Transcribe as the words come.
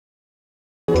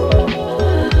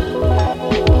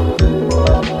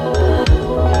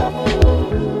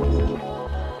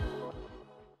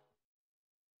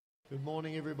Good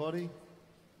morning, everybody.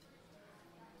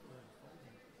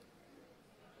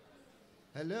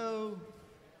 Hello.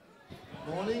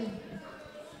 Morning.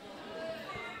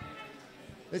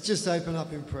 Let's just open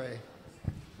up in prayer.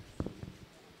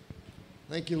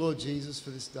 Thank you, Lord Jesus, for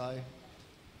this day.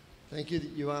 Thank you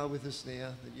that you are with us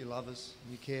now, that you love us,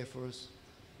 and you care for us.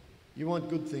 You want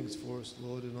good things for us,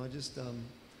 Lord, and I just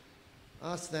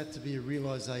ask that to be a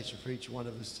realisation for each one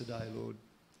of us today, Lord.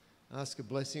 Ask a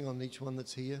blessing on each one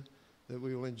that's here, that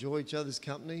we will enjoy each other's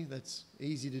company. That's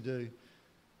easy to do,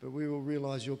 but we will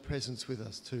realise your presence with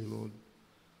us too, Lord.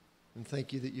 And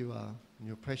thank you that you are. In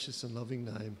your precious and loving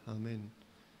name, amen.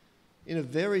 In a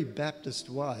very Baptist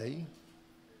way,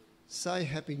 say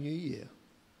Happy New Year.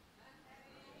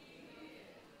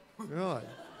 Right.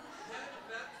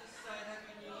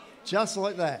 Just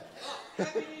like that.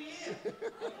 Happy New Year.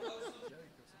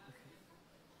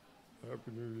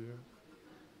 Happy New Year.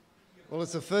 Well,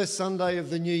 it's the first Sunday of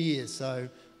the new year, so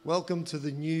welcome to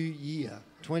the new year,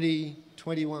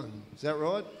 2021. Is that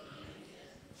right?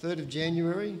 3rd of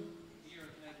January?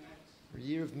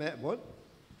 Year of Matt. What?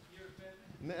 Year of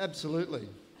Matt. Absolutely.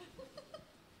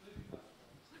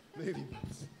 Movie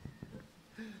buffs.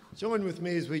 Join with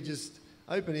me as we just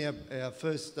open our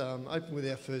first open with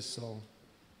our first song.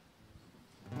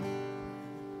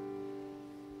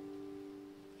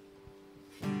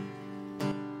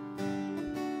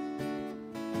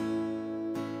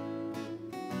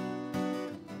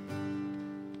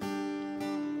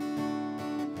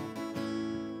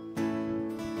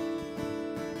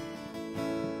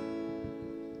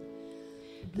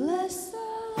 Bless the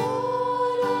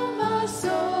Lord, oh my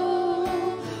soul,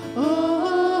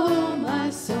 oh my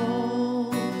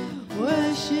soul,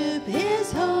 worship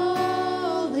His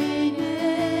holy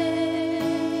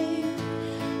name.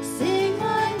 Sing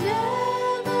like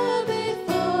never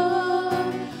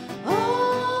before,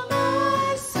 oh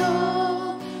my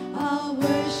soul, I'll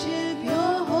worship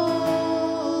your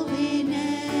holy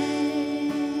name.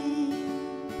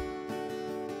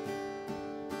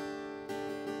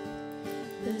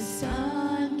 The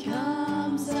sun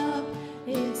comes up,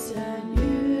 it's a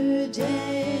new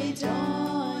day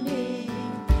dawning.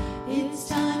 It's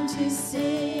time to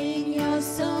sing your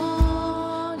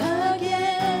song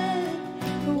again.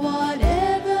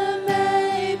 Whatever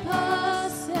may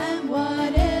pass and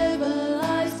whatever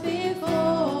lies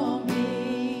before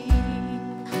me,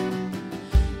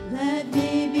 let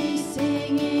me be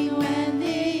singing when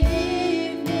the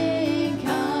evening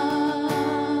comes.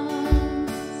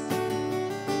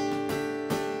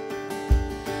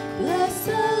 Bless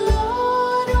the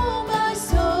Lord, oh my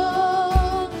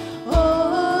soul,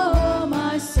 oh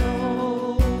my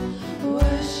soul,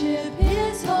 worship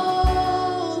His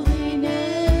holy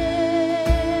name.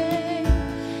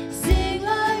 Sing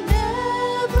like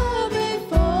never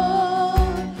before,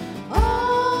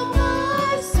 oh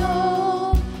my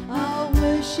soul, I'll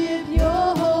worship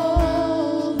your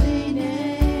holy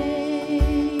name.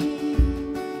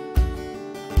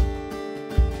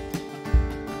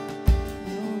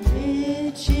 You're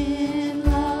rich in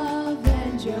love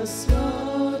and you're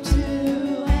slow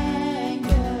to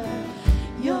anger.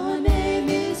 Your name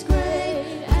is great.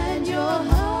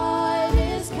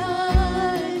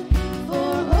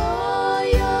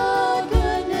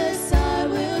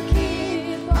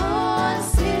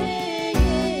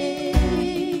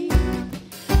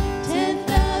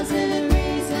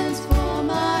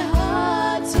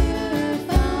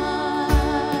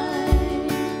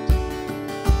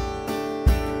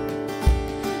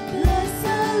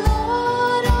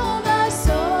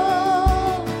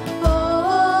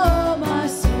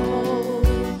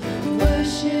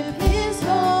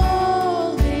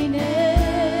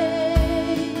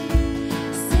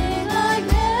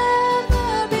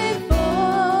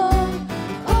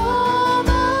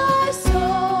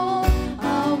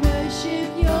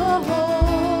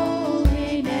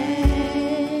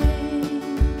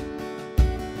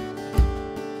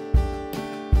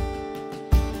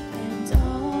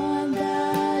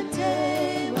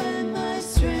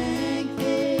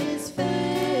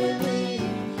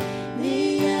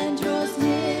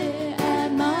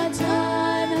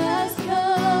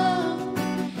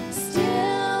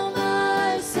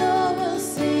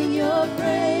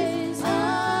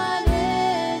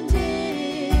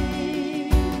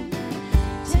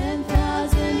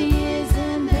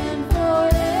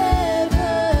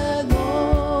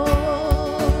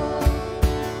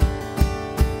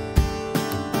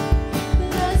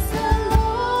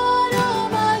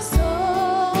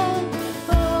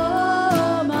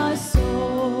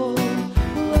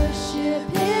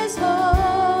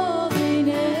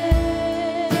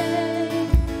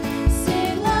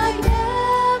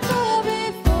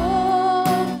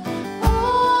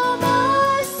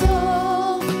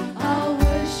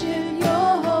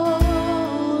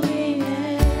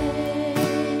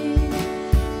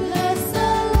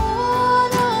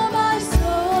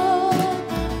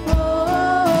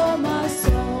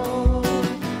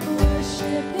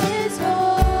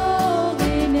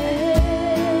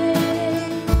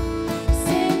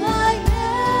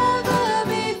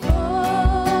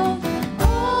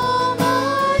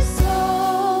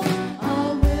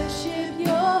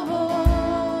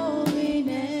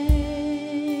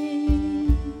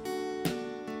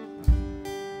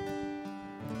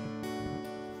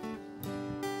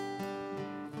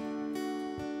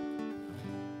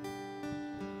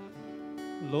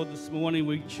 Lord, this morning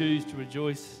we choose to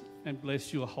rejoice and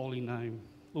bless your holy name.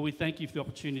 Lord, we thank you for the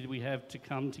opportunity we have to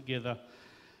come together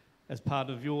as part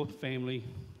of your family,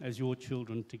 as your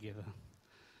children together.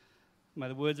 May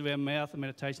the words of our mouth and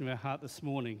meditation of our heart this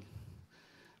morning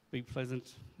be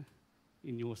pleasant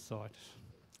in your sight.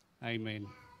 Amen.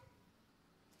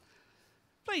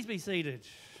 Please be seated.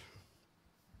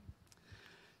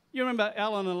 You remember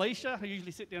Alan and Alicia, who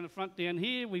usually sit down the front down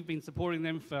here. We've been supporting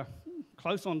them for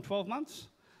close on 12 months.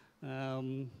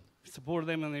 Supported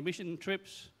them on their mission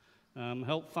trips,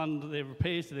 helped fund their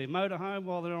repairs to their motorhome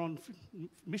while they're on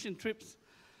mission trips.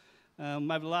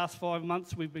 Over the last 5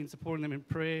 months, we've been supporting them in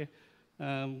prayer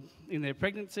in their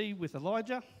pregnancy with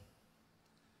Elijah.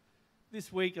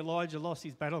 This week, Elijah lost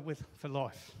his battle for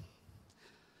life.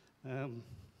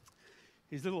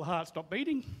 His little heart stopped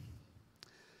beating.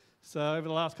 So over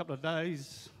the last couple of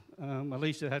days,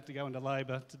 Alicia had to go into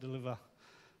labour to deliver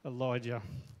Elijah,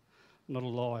 not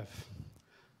alive.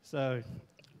 So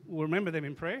we'll remember them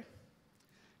in prayer.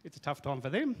 It's a tough time for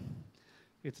them.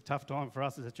 It's a tough time for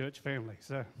us as a church family.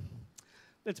 So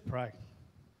let's pray.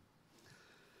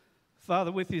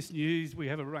 Father, with this news, we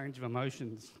have a range of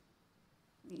emotions.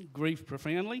 Grief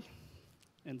profoundly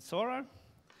and sorrow,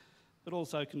 but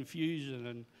also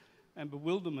confusion and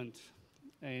bewilderment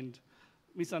and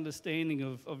misunderstanding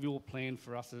of your plan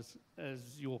for us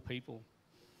as your people.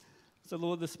 So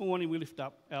Lord, this morning we lift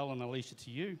up Al and Alicia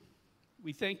to you.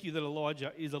 We thank you that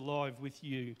Elijah is alive with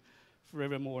you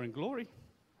forevermore in glory.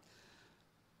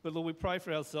 But Lord, we pray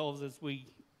for ourselves as we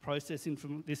process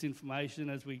this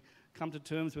information, as we come to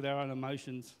terms with our own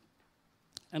emotions.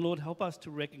 And Lord, help us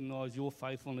to recognise your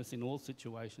faithfulness in all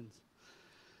situations,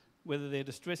 whether they're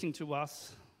distressing to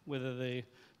us, whether they're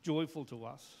joyful to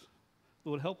us.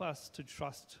 Lord, help us to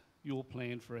trust your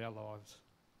plan for our lives.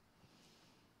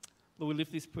 Lord, we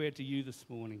lift this prayer to you this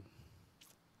morning.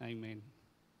 Amen.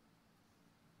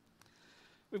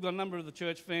 We've got a number of the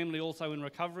church family also in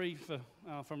recovery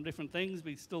from different things.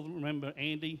 We still remember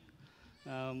Andy.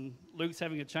 Luke's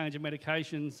having a change of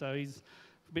medication, so he's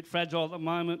a bit fragile at the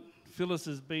moment. Phyllis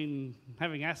has been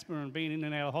having asthma and been in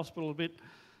and out of hospital a bit.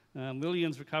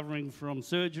 Lillian's recovering from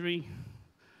surgery.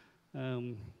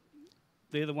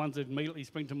 They're the ones that immediately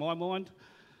spring to my mind.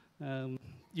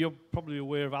 You're probably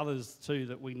aware of others too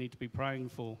that we need to be praying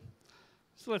for.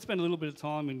 So let's spend a little bit of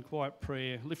time in quiet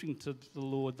prayer, lifting to the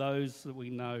Lord those that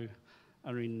we know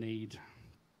are in need.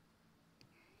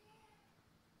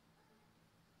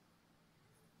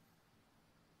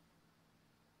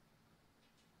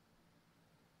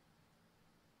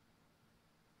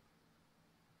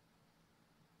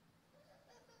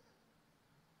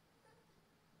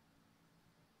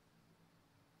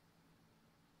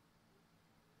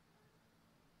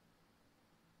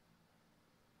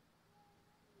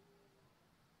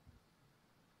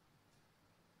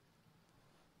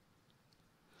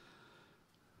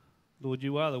 Lord,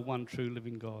 you are the one true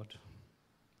living God.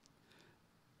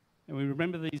 And we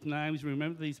remember these names, we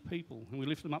remember these people, and we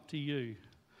lift them up to you,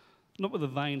 not with a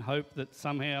vain hope that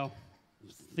somehow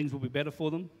things will be better for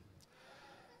them,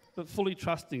 but fully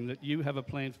trusting that you have a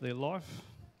plan for their life,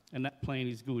 and that plan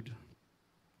is good.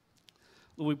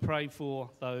 Lord, we pray for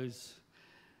those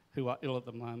who are ill at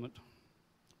the moment.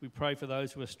 We pray for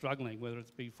those who are struggling, whether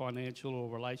it be financial or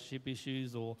relationship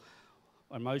issues or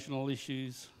emotional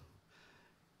issues,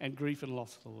 and grief and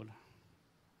loss, Lord.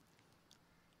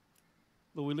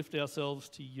 Lord, we lift ourselves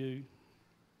to you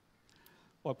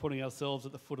by putting ourselves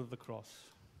at the foot of the cross,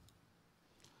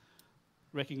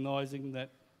 recognising that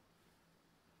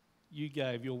you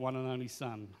gave your one and only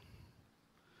Son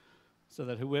so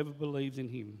that whoever believes in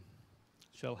him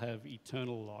shall have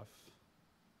eternal life.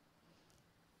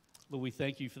 Lord, we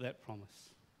thank you for that promise.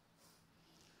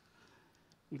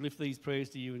 We lift these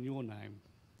prayers to you in your name.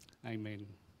 Amen.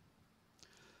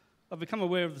 I've become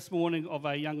aware of this morning of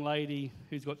a young lady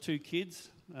who's got 2 kids,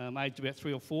 aged about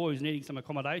 3 or 4, who's needing some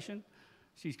accommodation.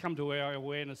 She's come to our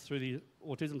awareness through the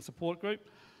autism support group.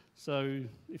 So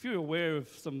if you're aware of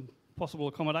some possible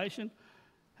accommodation,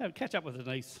 catch up with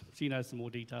Denise. She knows some more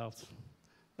details.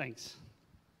 Thanks.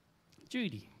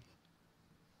 Judy.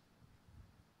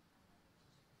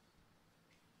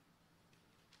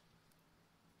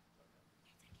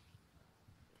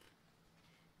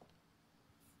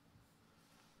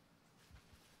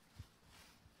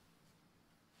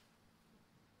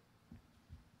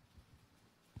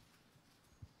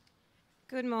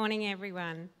 Good morning,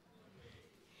 everyone.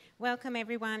 Welcome,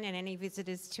 everyone, and any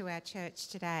visitors to our church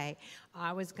today.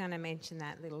 I was going to mention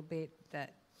that little bit,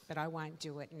 but I won't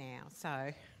do it now.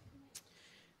 So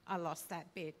I lost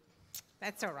that bit.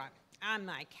 That's all right. I'm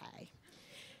okay.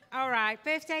 All right,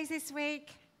 birthdays this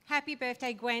week. Happy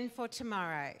birthday, Gwen, for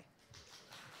tomorrow.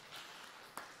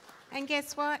 And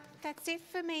guess what? That's it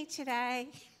for me today.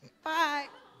 Bye.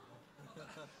 That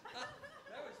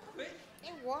was quick.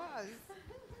 It was.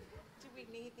 Do we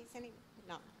need this anymore?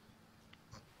 No.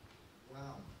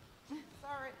 Wow.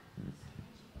 Sorry.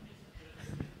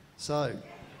 So,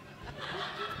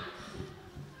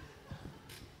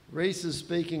 Reese is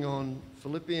speaking on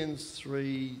Philippians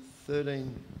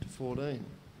 3:13 to 14.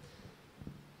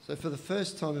 So for the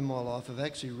first time in my life, I've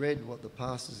actually read what the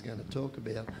pastor's going to talk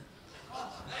about.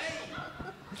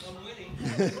 I'm winning.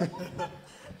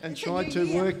 And tried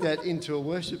to work that into a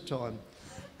worship time.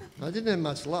 I didn't have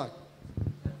much luck.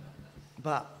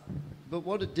 But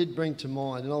what it did bring to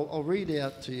mind, and I'll read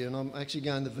out to you, and I'm actually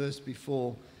going the verse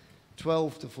before,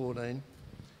 12 to 14.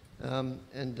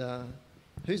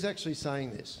 Who's actually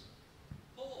saying this?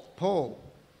 Paul.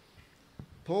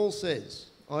 Paul says,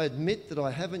 I admit that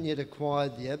I haven't yet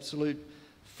acquired the absolute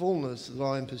fullness that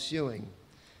I am pursuing,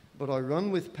 but I run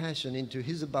with passion into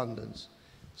his abundance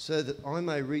so that I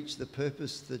may reach the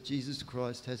purpose that Jesus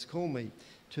Christ has called me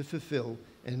to fulfill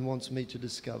and wants me to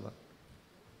discover.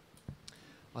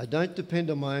 I don't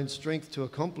depend on my own strength to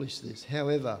accomplish this.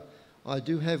 However, I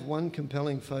do have one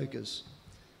compelling focus.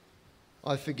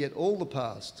 I forget all the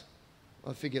past.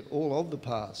 I forget all of the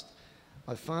past.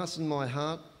 I fasten my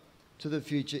heart to the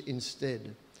future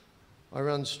instead. I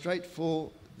run straight for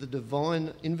the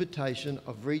divine invitation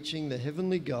of reaching the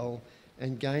heavenly goal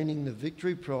and gaining the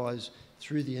victory prize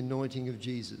through the anointing of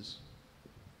Jesus.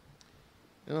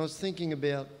 And I was thinking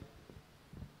about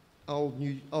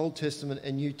Old Testament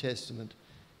and New Testament.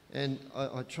 And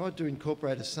I tried to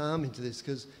incorporate a psalm into this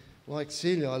because, like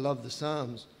Celia, I love the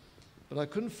Psalms. But I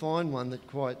couldn't find one that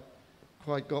quite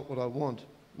got what I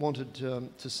wanted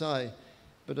to say.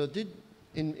 But I did,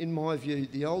 in my view,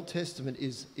 the Old Testament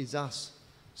is us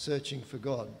searching for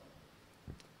God.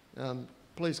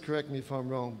 Please correct me if I'm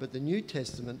wrong, but the New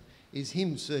Testament is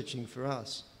him searching for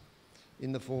us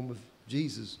in the form of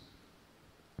Jesus.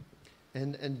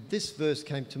 And this verse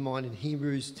came to mind in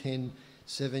Hebrews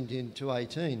 10:17 to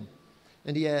 18.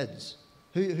 And he adds,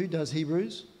 who does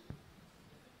Hebrews?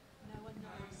 No one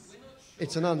knows.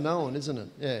 It's an unknown, isn't it?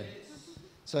 Yeah.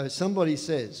 So somebody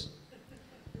says,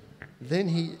 then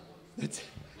he... Well, it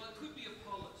could be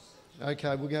Apollos.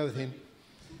 Okay, we'll go with him.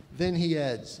 Then he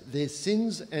adds, their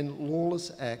sins and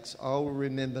lawless acts I will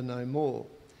remember no more.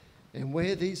 And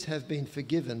where these have been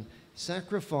forgiven,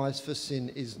 sacrifice for sin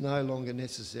is no longer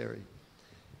necessary.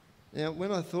 Now,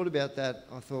 when I thought about that,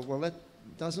 I thought, well, that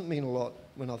doesn't mean a lot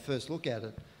when I first look at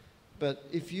it. But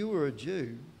if you were a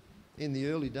Jew in the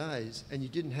early days and you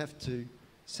didn't have to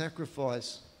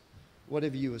sacrifice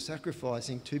whatever you were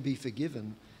sacrificing to be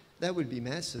forgiven, that would be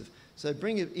massive. So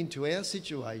bring it into our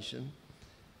situation.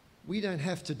 We don't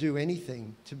have to do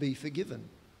anything to be forgiven.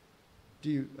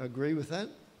 Do you agree with that?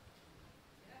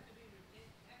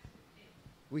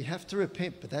 We have to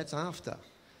repent, but that's after.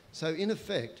 So in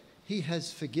effect, he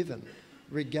has forgiven.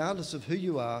 Regardless of who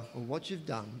you are or what you've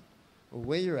done or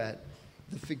where you're at,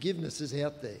 the forgiveness is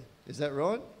out there. Is that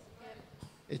right? Yep.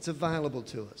 It's available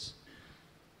to us.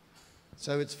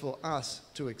 So it's for us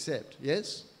to accept, yes?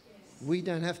 Yes? We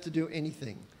don't have to do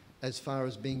anything as far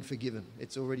as being forgiven.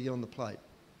 It's already on the plate.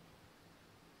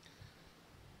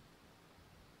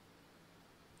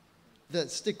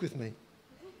 Stick with me.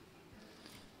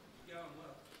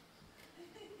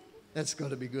 That's got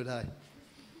to be good, eh?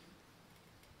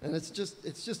 And it's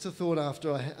just a thought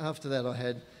after that I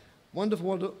had.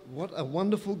 Wonderful, what a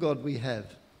wonderful God we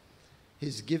have.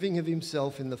 His giving of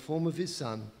himself in the form of his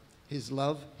Son, his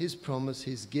love, his promise,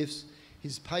 his gifts,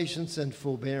 his patience and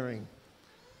forbearing.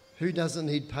 Who doesn't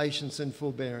need patience and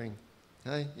forbearing?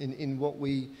 Eh? In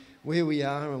where we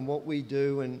are and what we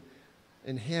do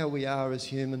and how we are as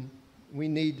human. We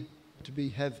need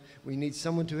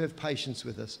someone to have patience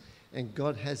with us. And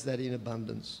God has that in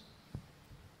abundance.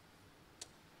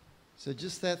 So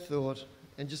just that thought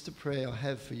and just a prayer I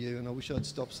have for you, and I wish I'd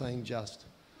stop saying just.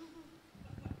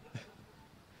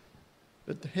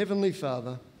 But Heavenly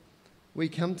Father, we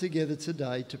come together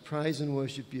today to praise and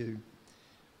worship you.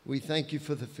 We thank you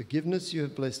for the forgiveness you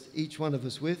have blessed each one of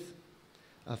us with,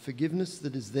 a forgiveness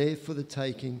that is there for the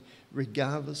taking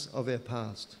regardless of our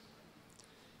past.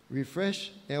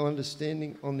 Refresh our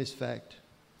understanding on this fact.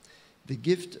 The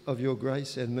gift of your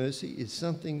grace and mercy is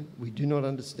something we do not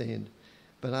understand,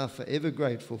 but are forever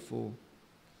grateful for.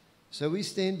 So we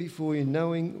stand before you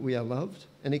knowing we are loved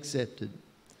and accepted.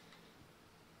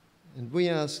 And we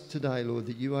ask today, Lord,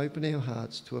 that you open our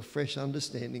hearts to a fresh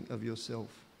understanding of yourself.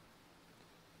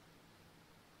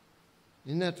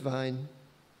 In that vein,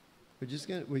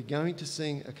 we're going to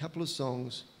sing a couple of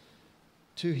songs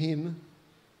to him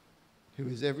who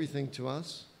is everything to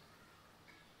us,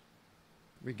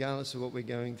 regardless of what we're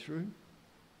going through.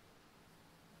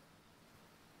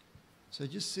 So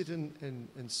just sit and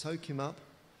soak him up,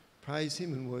 praise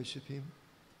him and worship him.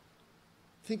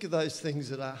 Think of those things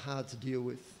that are hard to deal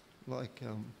with, like,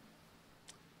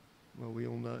 well, we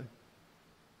all know.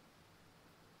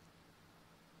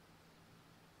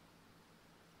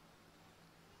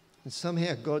 And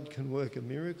somehow God can work a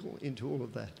miracle into all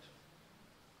of that.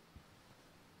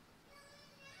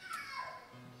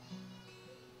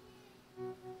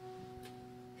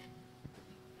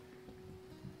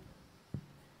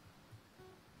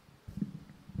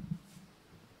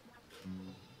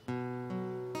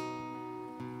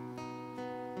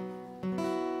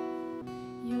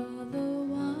 You're the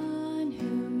one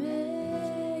who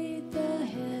made the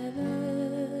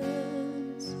heavens.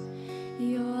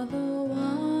 You're the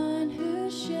one who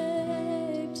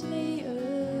shaped the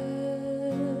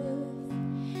earth.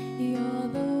 You're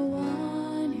the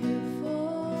one who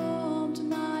formed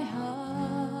my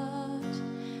heart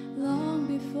long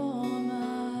before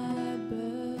my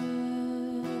birth.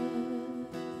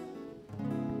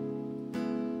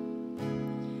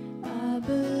 I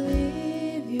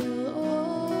believe you'll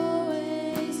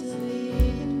always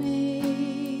lead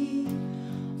me.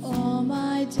 All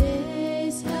my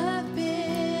days have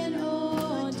been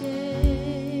ordained.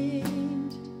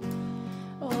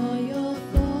 All your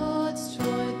thoughts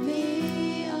toward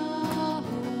me are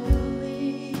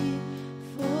holy,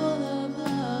 full of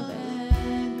love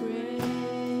and grace.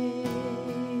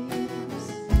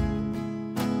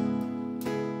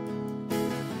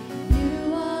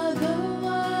 You are the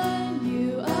one,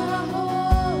 you are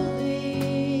holy.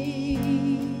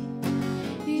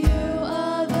 You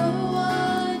are the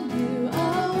one, you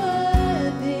are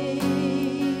worthy.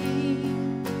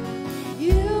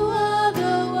 You are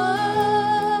the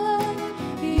one,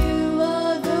 you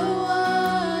are the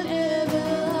one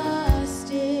everlasting.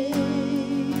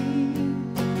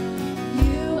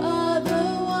 You are the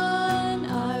one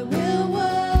I will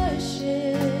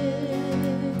worship.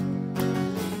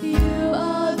 You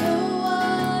are the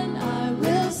one I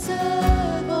will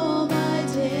serve all my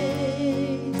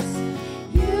days.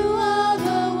 You are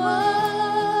the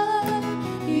one,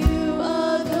 you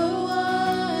are the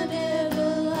one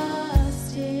everlasting.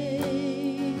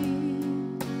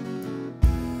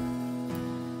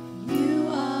 You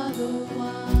are the one.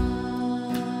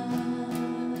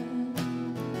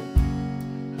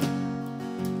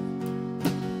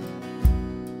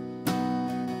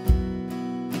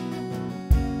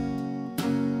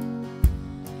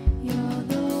 You're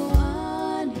the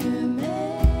one who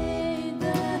made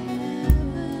the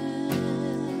heavens.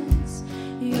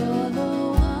 You're the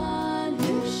one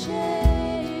who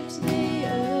shaped the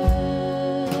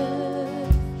earth.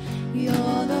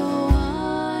 You're the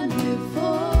one who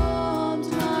formed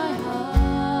my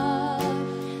heart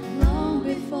long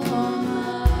before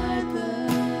my birth.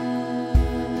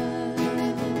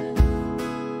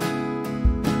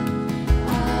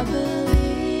 I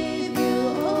believe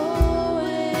you'll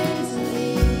always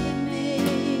lead me.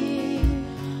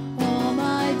 All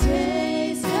my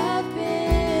days have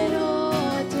been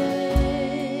ordained.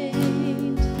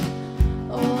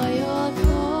 All your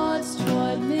thoughts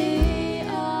toward me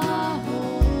are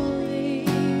holy,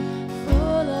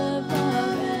 full of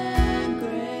love and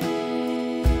grace.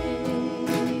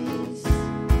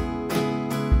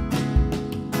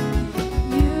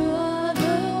 You are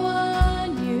the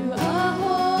one, you are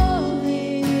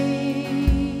holy.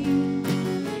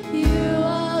 You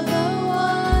are the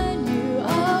one, you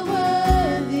are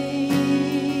worthy.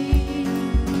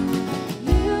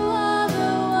 You are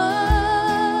the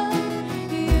one,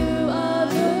 you are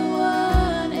the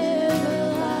one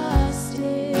everlasting.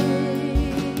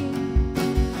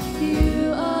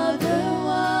 You are the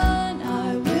one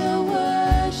I will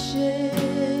worship.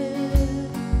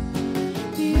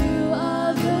 You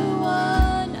are the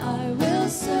one I will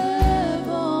serve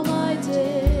all my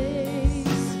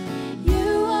days.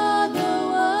 You are the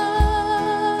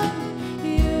one,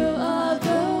 you are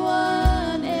the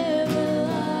one everlasting.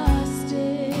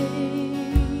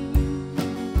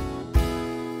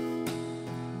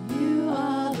 You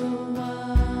are the one.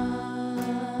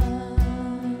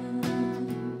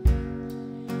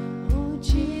 Oh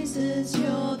Jesus,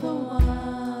 you're the one.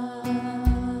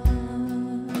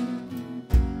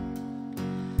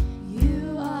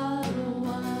 You are the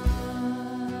one.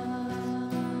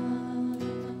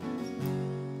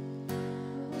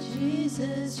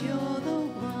 Jesus, you're the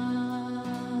one.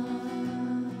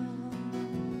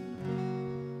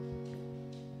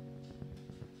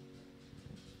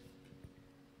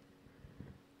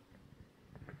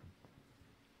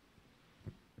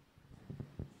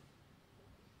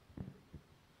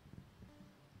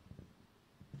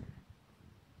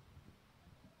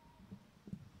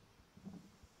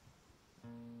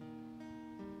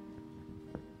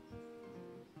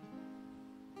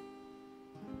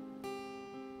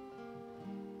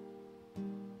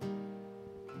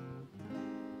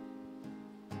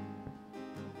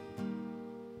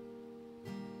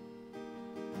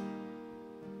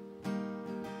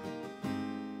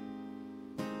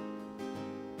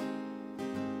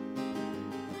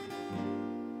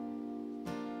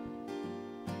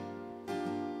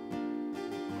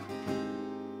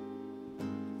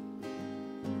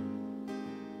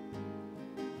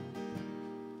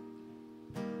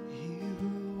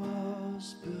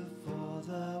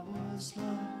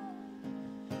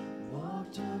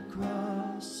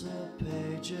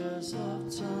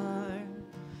 time.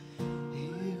 He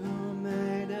who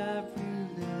made every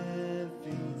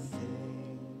living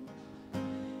thing,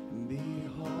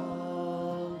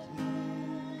 behold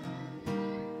him.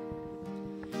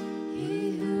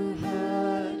 He who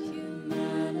heard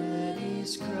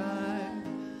humanity's cry,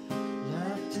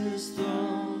 left his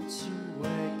throne to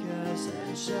wake as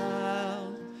a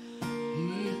child.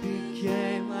 He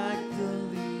became like the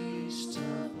least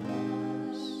of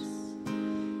us.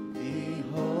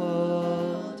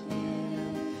 Behold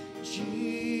him,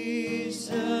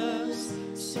 Jesus,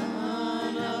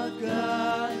 Son of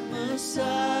God,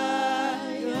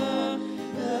 Messiah,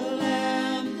 the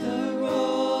Lamb, the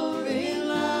roaring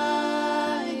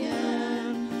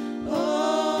Lion.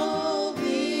 Oh,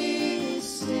 be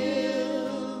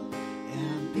still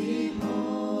and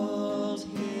behold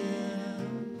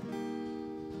him.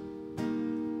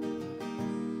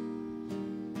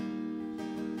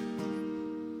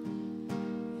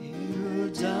 He who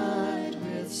died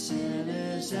with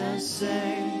sinners and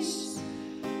saints,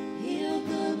 healed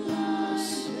the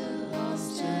lost,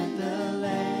 and the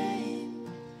lame.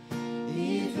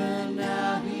 Even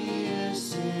now he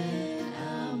is in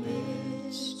our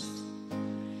midst.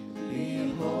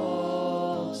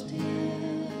 Behold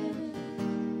him.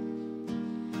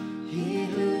 He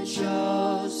who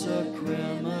chose a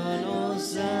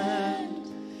criminal's end,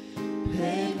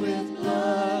 paid with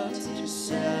blood to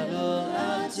settle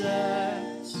our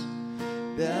debts,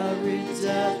 buried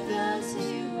death as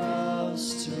he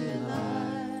rose to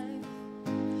life.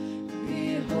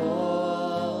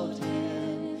 Behold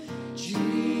him,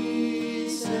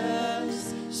 Jesus,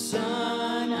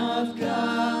 Son of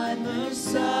God,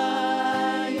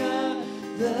 Messiah,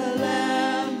 the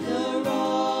Lamb, the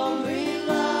roaring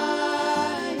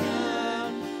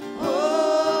Lion.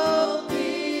 Oh,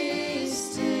 be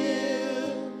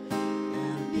still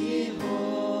and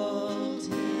behold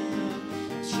him,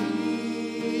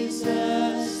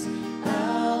 Jesus,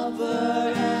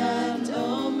 Alpha and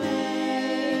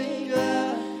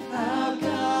Omega, our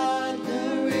God,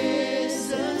 the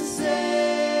risen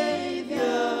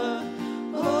Savior.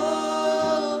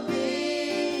 Oh,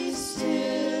 be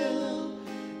still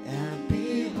and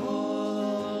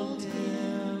behold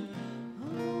him.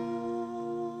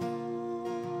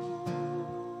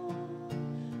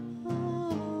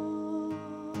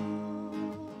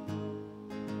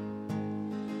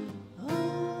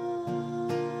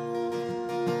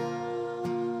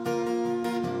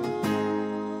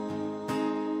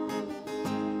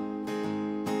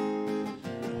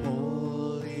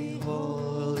 Holy,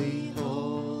 holy,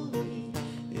 holy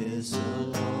is the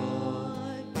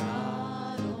Lord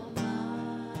God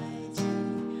Almighty.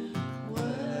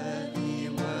 Worthy,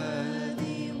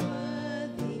 worthy,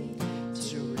 worthy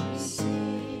to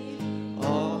receive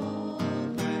all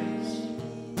praise.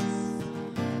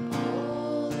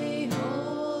 Holy,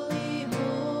 holy,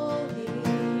 holy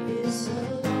is the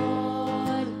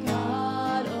Lord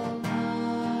God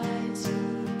Almighty.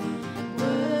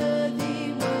 Worthy,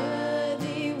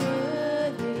 worthy,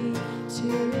 worthy to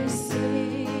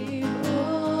receive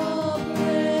all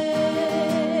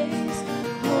praise.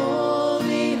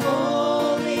 Holy,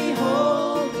 holy,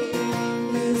 holy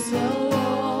is the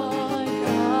Lord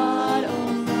God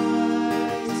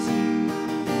Almighty.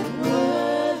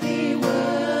 Worthy,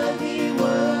 worthy,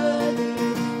 worthy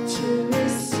to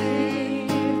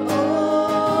receive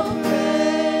all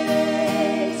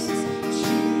praise.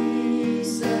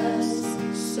 Jesus,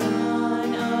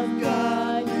 Son of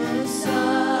God,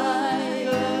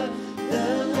 Messiah,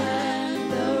 the Lamb,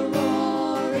 the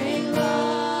roaring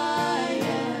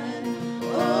Lion.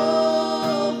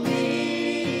 Oh,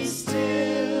 be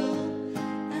still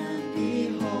and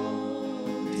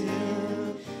behold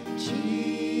him,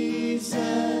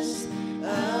 Jesus,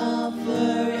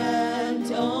 Alpha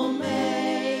and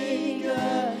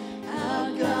Omega,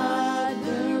 our God,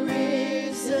 the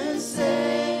risen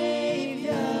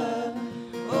Savior.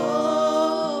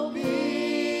 Oh,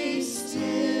 be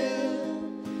still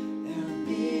and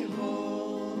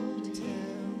behold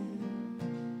him.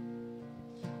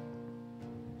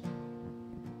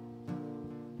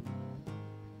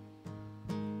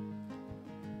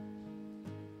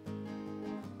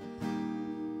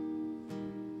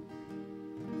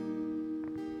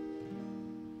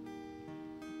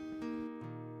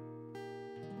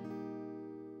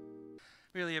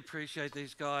 Really appreciate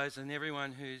these guys and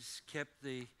everyone who's kept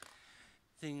the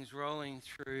things rolling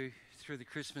through the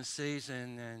Christmas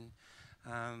season, and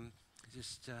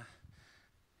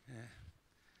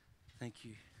thank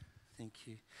you.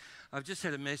 I've just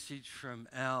had a message from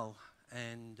Al,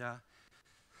 and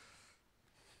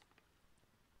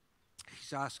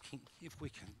he's asking if we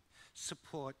can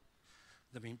support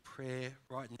them in prayer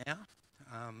right now.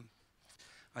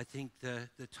 I think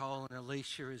the toll on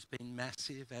Alicia has been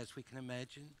massive, as we can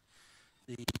imagine,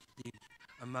 the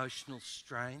emotional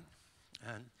strain.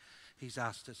 And he's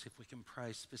asked us if we can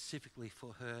pray specifically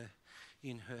for her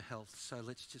in her health. So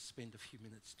let's just spend a few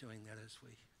minutes doing that as we...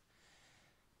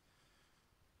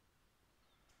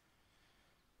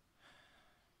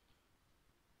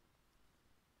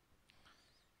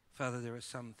 Father, there are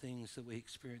some things that we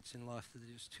experience in life that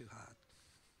are just too hard,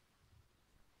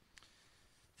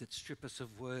 that strip us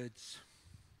of words.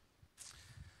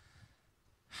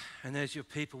 And as your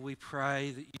people, we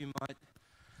pray that you might,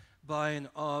 by and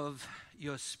of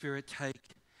your Spirit, take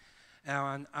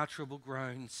our unutterable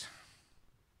groans,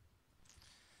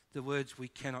 the words we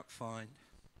cannot find.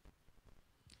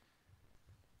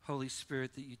 Holy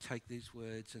Spirit, that you take these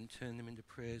words and turn them into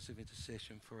prayers of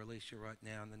intercession for Alicia right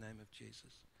now in the name of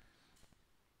Jesus.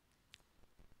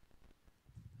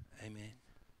 Amen.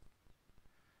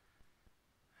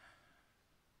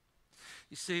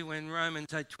 You see, when Romans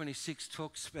 8:26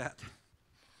 talks about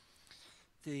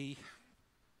the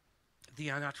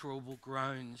unutterable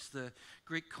groans, the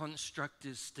Greek construct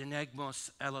is stenagmos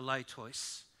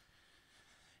alaletos.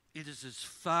 It is as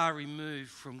far removed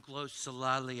from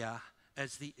glossolalia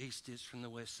as the east is from the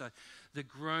west. So the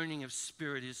groaning of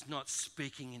spirit is not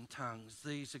speaking in tongues.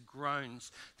 These are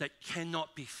groans that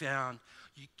cannot be found.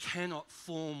 You cannot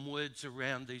form words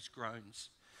around these groans.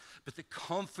 But the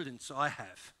confidence I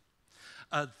have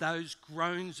are those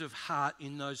groans of heart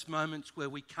in those moments where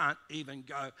we can't even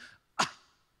go,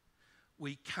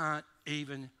 we can't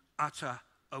even utter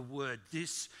a word.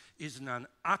 This is an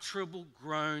unutterable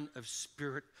groan of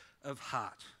spirit, of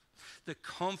heart. The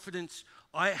confidence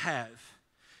I have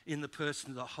in the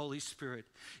person of the Holy Spirit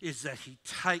is that he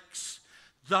takes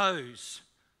those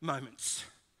moments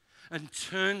and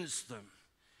turns them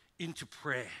into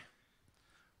prayer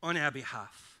on our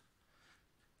behalf,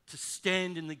 to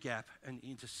stand in the gap and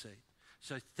intercede.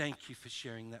 So thank you for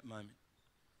sharing that moment.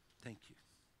 Thank you.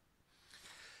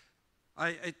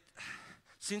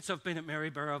 Since I've been at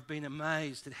Maryborough, I've been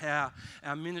amazed at how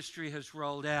our ministry has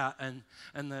rolled out and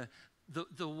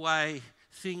the way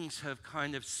things have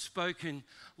kind of spoken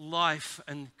life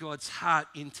and God's heart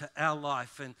into our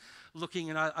life. And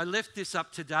I left this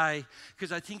up today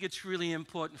because I think it's really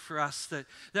important for us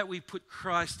that we put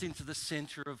Christ into the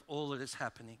center of all that is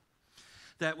happening.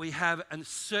 That we have a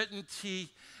certainty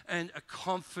and a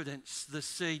confidence, the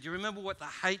C. Do you remember what the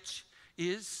H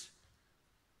is?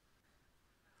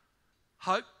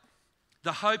 Hope.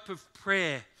 The hope of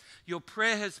prayer. Your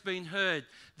prayer has been heard.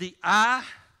 The R,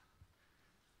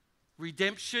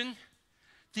 redemption.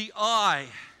 The I,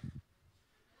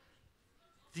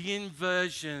 the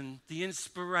inversion, the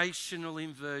inspirational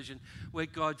inversion, where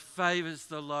God favors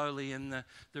the lowly and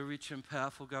the rich and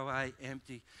powerful go away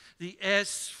empty. The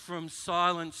S, from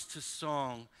silence to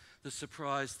song, the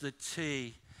surprise. The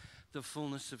T, the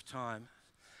fullness of time.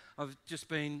 I've just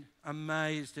been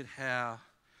amazed at how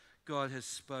God has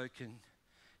spoken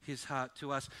his heart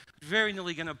to us. Very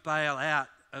nearly going to bail out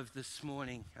of this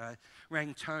morning. I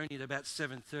rang Tony at about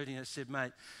 7:30 and I said,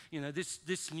 mate, you know,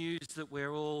 this news that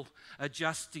we're all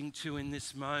adjusting to in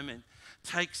this moment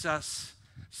takes us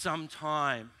some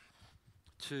time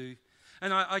to,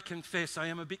 and I confess I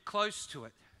am a bit close to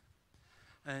it.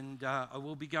 And I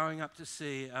will be going up to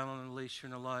see Alan and Alicia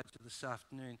and Elijah this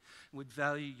afternoon. Would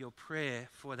value your prayer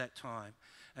for that time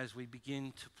as we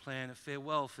begin to plan a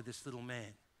farewell for this little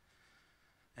man.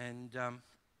 And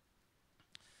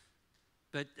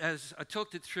but as I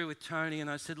talked it through with Tony, and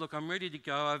I said, look, I'm ready to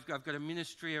go. I've got a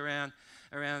ministry around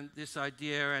this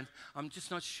idea, and I'm just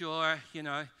not sure, you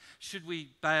know, should we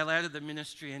bail out of the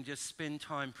ministry and just spend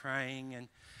time praying?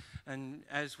 And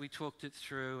as we talked it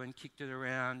through and kicked it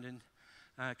around, and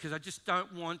because I just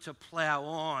don't want to plough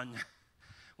on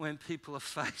when people are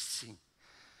facing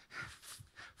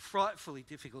frightfully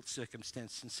difficult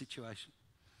circumstances and situations.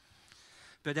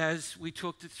 But as we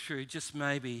talked it through, just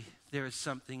maybe there is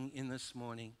something in this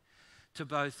morning to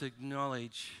both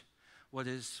acknowledge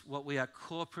what we are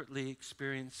corporately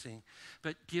experiencing,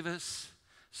 but give us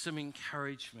some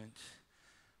encouragement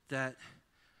that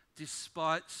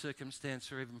despite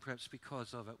circumstance, or even perhaps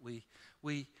because of it,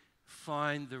 we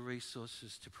find the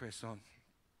resources to press on.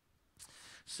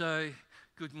 So,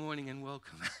 good morning and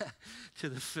welcome to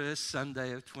the first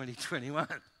Sunday of 2021.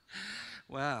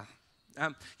 Wow.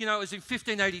 You know, it was in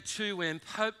 1582 when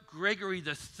Pope Gregory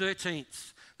XIII,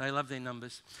 they love their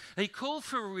numbers, he called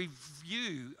for a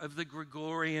review of the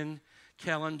Gregorian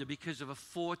calendar because of a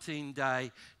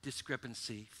 14-day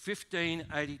discrepancy,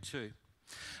 1582.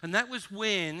 And that was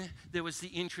when there was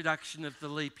the introduction of the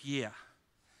leap year.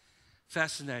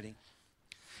 Fascinating.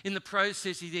 In the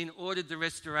process, he then ordered the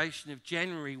restoration of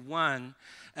January 1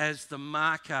 as the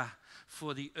marker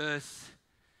for the earth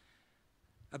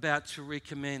about to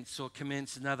recommence or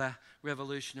commence another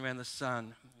revolution around the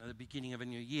sun at the beginning of a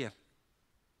new year.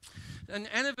 And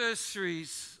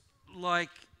anniversaries like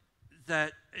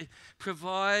that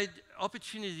provide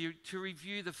opportunity to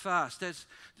review the fast,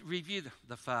 review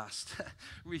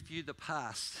the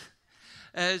past.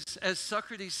 As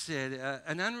Socrates said,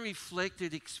 an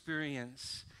unreflected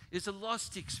experience is a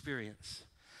lost experience.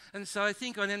 And so I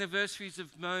think on anniversaries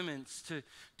of moments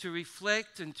to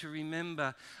reflect and to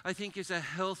remember, I think is a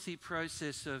healthy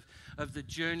process of the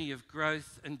journey of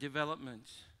growth and development.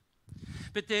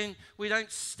 But then we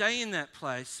don't stay in that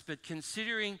place, but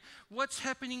considering what's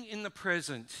happening in the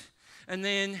present, and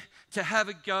then to have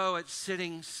a go at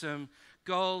setting some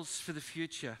goals for the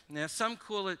future. Now, some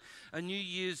call it a New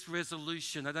Year's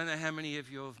resolution. I don't know how many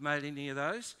of you have made any of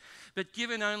those, but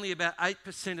given only about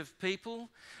 8% of people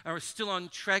are still on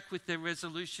track with their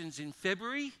resolutions in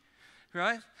February,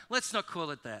 right? Let's not call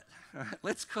it that. Right?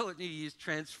 Let's call it New Year's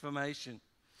transformation.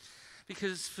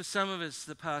 Because for some of us,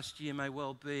 the past year may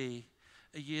well be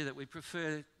a year that we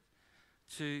prefer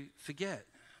to forget.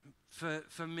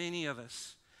 For many of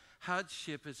us,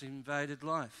 hardship has invaded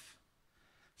life.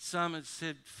 Some have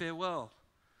said farewell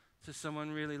to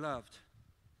someone really loved.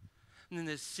 And then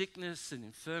there's sickness and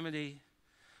infirmity.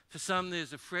 For some,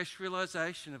 there's a fresh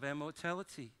realization of our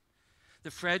mortality,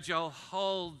 the fragile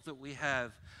hold that we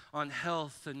have on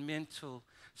health and mental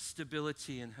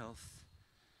stability and health.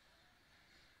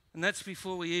 And that's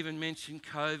before we even mention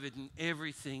COVID and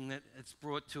everything that it's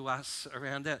brought to us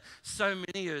around that. So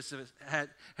many of us have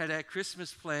had our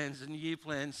Christmas plans and New Year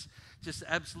plans just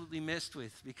absolutely messed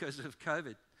with because of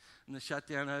COVID and the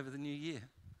shutdown over the new year.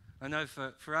 I know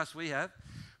for us we have.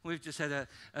 We've just had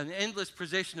an endless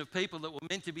procession of people that were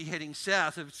meant to be heading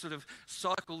south have sort of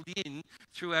cycled in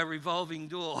through our revolving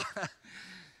door.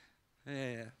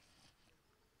 Yeah.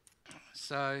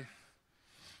 So,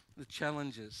 the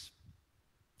challenges.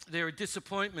 There are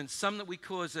disappointments, some that we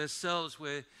cause ourselves,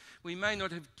 where we may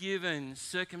not have given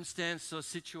circumstance or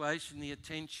situation the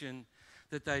attention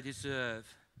that they deserve.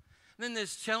 And then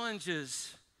there's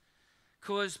challenges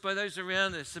caused by those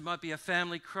around us. It might be a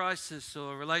family crisis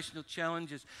or relational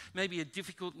challenges, maybe a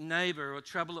difficult neighbour or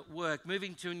trouble at work,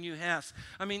 moving to a new house.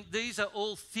 I mean, these are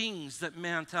all things that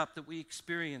mount up that we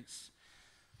experience.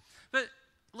 But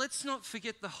let's not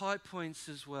forget the high points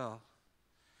as well.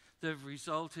 They've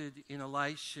resulted in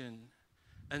elation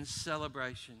and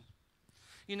celebration.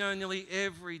 You know, nearly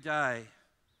every day,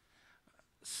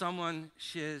 someone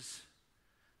shares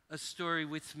a story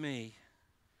with me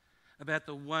about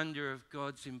the wonder of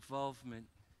God's involvement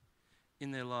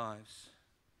in their lives.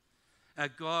 Our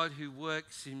God who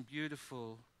works in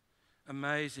beautiful,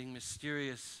 amazing,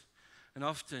 mysterious, and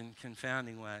often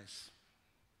confounding ways.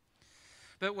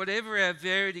 But whatever our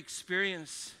varied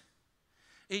experience,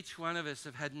 each one of us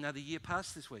have had another year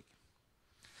pass this week.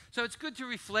 So it's good to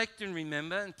reflect and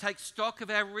remember and take stock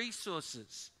of our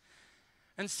resources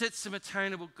and set some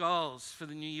attainable goals for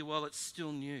the new year while it's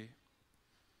still new.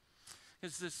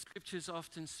 As the scriptures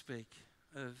often speak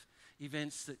of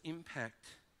events that impact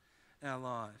our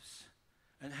lives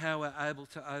and how we're able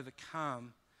to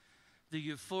overcome the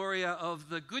euphoria of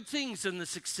the good things and the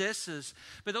successes,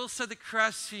 but also the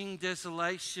crushing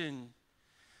desolation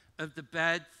of the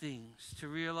bad things, to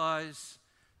realize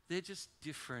they're just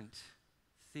different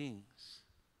things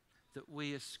that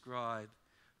we ascribe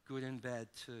good and bad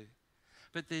to.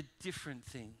 But they're different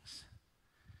things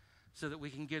so that we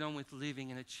can get on with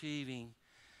living and achieving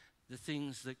the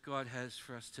things that God has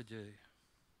for us to do.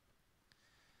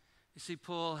 You see,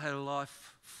 Paul had a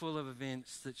life full of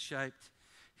events that shaped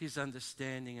his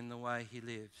understanding and the way he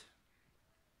lived.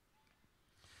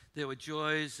 There were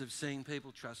joys of seeing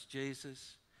people trust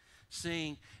Jesus,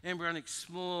 seeing embryonic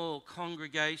small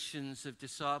congregations of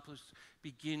disciples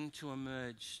begin to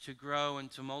emerge, to grow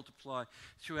and to multiply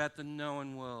throughout the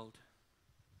known world.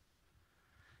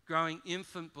 Growing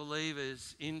infant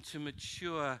believers into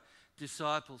mature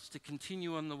disciples to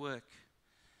continue on the work.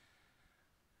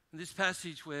 This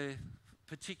passage we're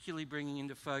particularly bringing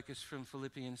into focus from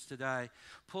Philippians today,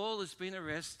 Paul has been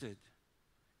arrested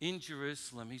in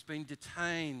Jerusalem. He's been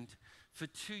detained for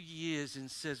 2 years in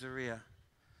Caesarea.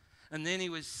 And then he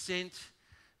was sent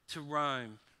to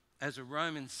Rome as a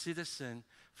Roman citizen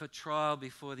for trial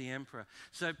before the emperor.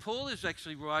 So Paul is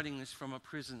actually writing this from a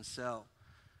prison cell.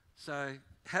 So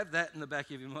have that in the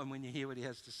back of your mind when you hear what he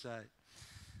has to say.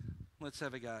 Let's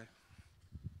have a go.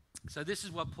 So this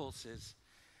is what Paul says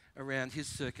around his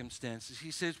circumstances.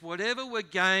 He says, whatever were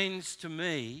gains to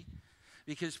me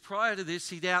Because prior to this,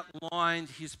 he'd outlined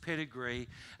his pedigree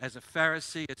as a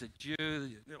Pharisee, as a Jew,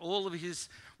 all of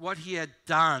what he had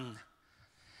done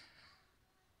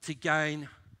to gain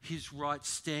his right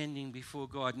standing before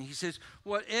God. And he says,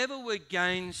 whatever were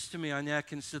gains to me, I now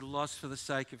consider loss for the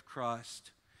sake of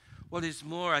Christ. What is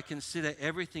more, I consider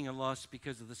everything a loss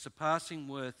because of the surpassing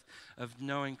worth of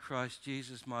knowing Christ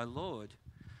Jesus my Lord,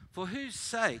 for whose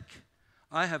sake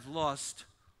I have lost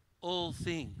all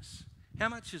things. How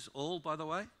much is all, by the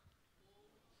way?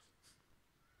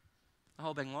 The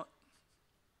whole bang lot?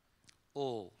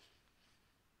 All.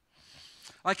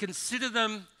 I consider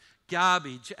them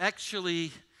garbage.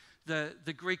 Actually,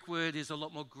 the Greek word is a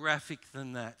lot more graphic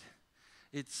than that.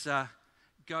 It's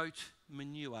goat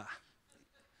manure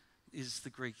is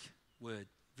the Greek word.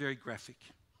 Very graphic.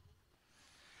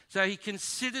 So he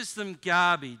considers them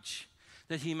garbage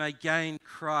that he may gain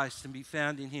Christ and be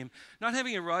found in him, not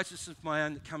having a righteousness of my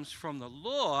own that comes from the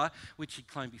law, which he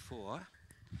claimed before,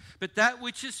 but that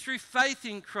which is through faith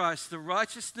in Christ, the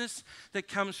righteousness that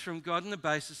comes from God on the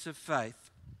basis of faith.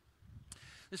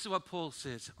 This is what Paul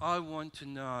says, I want to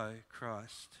know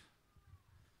Christ.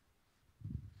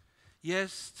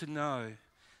 Yes, to know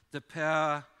the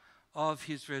power of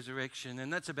his resurrection.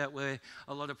 And that's about where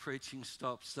a lot of preaching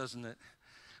stops, doesn't it?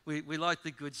 We like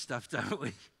the good stuff, don't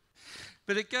we?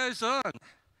 But it goes on.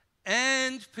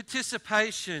 And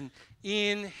participation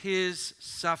in his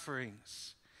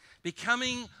sufferings,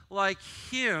 becoming like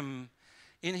him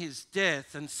in his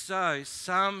death, and so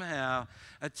somehow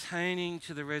attaining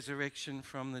to the resurrection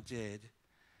from the dead.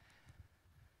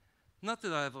 Not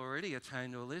that I have already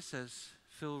attained all this, as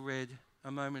Phil read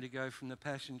a moment ago from the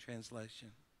Passion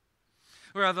Translation,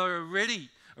 or have I already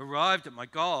arrived at my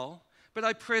goal, but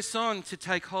I press on to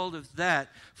take hold of that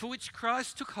for which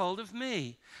Christ took hold of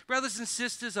me. Brothers and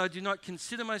sisters, I do not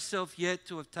consider myself yet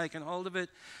to have taken hold of it,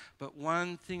 but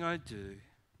one thing I do,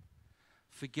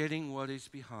 forgetting what is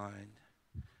behind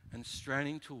and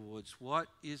straining towards what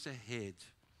is ahead.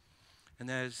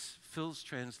 And as Phil's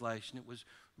translation, it was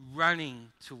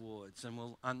running towards, and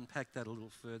we'll unpack that a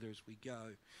little further as we go.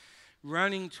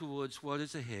 Running towards what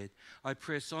is ahead, I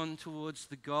press on towards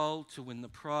the goal to win the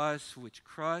prize for which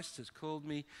Christ has called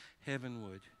me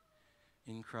heavenward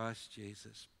in Christ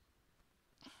Jesus.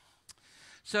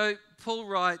 So Paul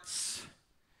writes,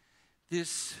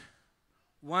 this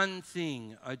one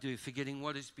thing I do, forgetting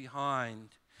what is behind,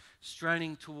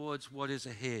 straining towards what is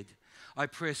ahead. I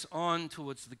press on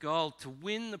towards the goal to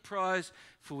win the prize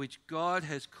for which God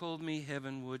has called me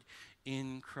heavenward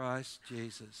in Christ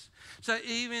Jesus. So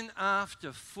even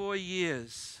after 4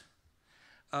 years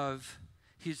of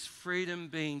his freedom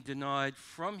being denied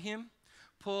from him,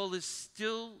 Paul is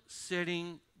still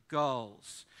setting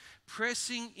goals,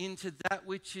 pressing into that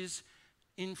which is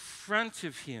in front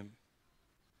of him.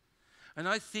 And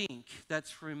I think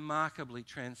that's remarkably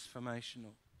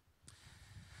transformational.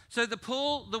 So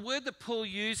the word that Paul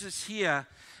uses here,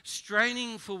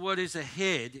 straining for what is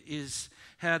ahead, is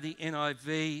how the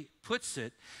NIV puts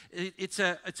it. It's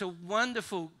a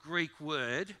wonderful Greek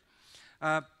word.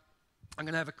 I'm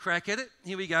going to have a crack at it.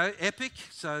 Here we go. Epic.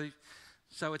 So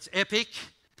it's epic.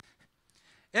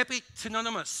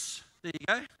 Epictonymous. There you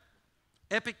go.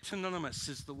 Epictonymous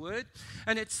is the word.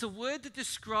 And it's the word that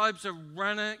describes a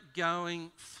runner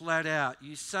going flat out.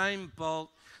 Usain Bolt,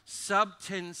 sub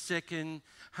 10 second,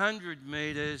 100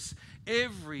 metres,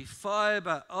 every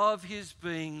fibre of his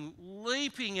being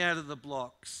leaping out of the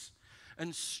blocks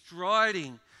and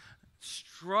striding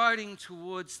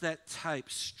towards that tape,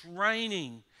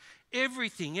 straining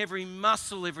everything, every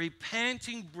muscle, every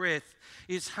panting breath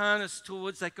is harnessed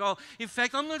towards that goal. In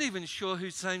fact, I'm not even sure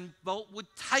Usain Bolt would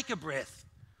take a breath.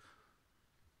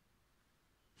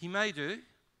 He may do.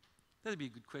 That'd be a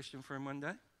good question for him one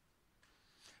day.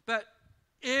 But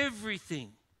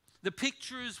everything. The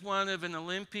picture is one of an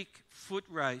Olympic foot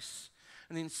race.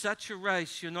 And in such a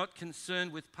race, you're not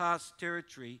concerned with past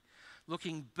territory.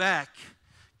 Looking back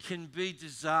can be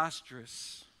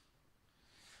disastrous.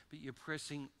 But you're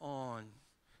pressing on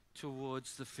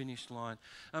towards the finish line.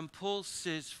 And Paul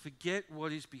says, forget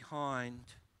what is behind.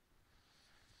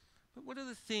 But what are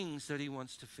the things that he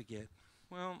wants to forget?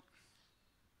 Well,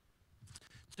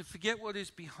 to forget what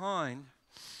is behind,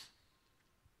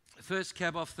 the first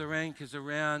cab off the rank is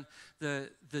around the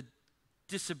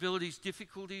disabilities,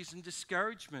 difficulties, and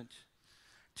discouragement.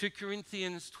 2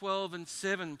 Corinthians 12 and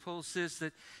 7, Paul says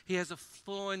that he has a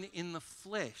thorn in the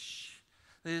flesh.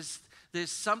 There's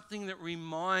something that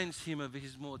reminds him of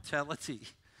his mortality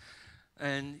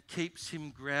and keeps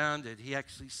him grounded. He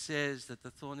actually says that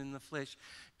the thorn in the flesh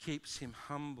keeps him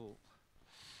humble,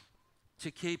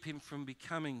 to keep him from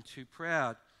becoming too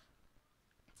proud.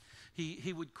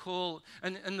 he would call,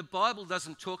 and the Bible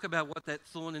doesn't talk about what that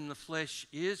thorn in the flesh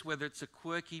is, whether it's a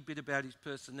quirky bit about his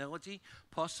personality,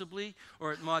 possibly,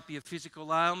 or it might be a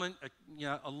physical ailment,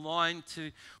 aligned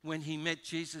to when he met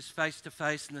Jesus face to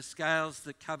face and the scales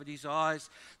that covered his eyes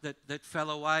that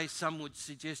fell away. Some would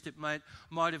suggest it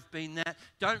might have been that.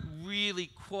 Don't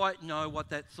really quite know what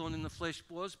that thorn in the flesh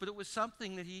was, but it was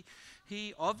something that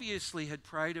he obviously had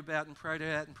prayed about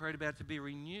to be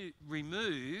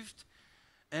removed,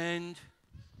 and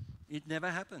it never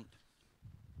happened.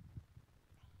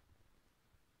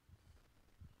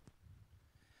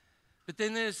 But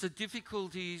then there's the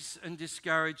difficulties and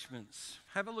discouragements.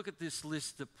 Have a look at this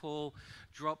list that Paul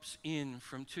drops in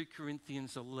from 2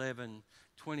 Corinthians 11,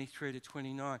 23 to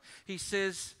 29. He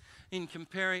says, in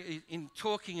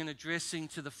talking and addressing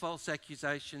to the false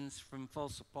accusations from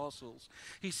false apostles,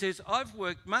 he says, I've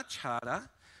worked much harder,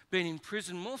 been in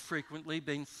prison more frequently,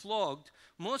 been flogged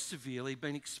more severely,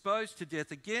 been exposed to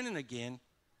death again and again.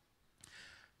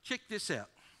 Check this out.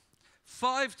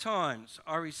 5 times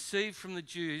I received from the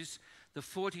Jews the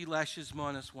 40 lashes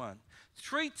minus 1.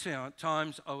 3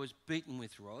 times I was beaten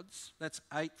with rods. That's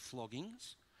 8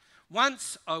 floggings.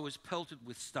 Once I was pelted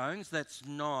with stones. That's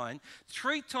 9.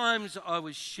 3 times I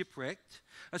was shipwrecked.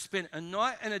 I spent a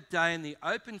night and a day in the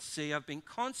open sea. I've been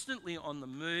constantly on the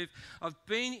move. I've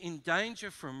been in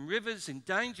danger from rivers, in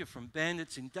danger from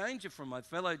bandits, in danger from my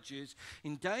fellow Jews,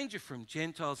 in danger from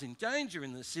Gentiles, in danger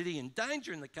in the city, in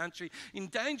danger in the country, in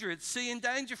danger at sea, in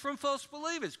danger from false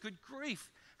believers. Good grief.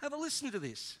 Have a listen to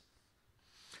this.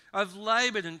 I've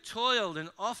laboured and toiled and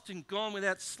often gone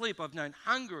without sleep. I've known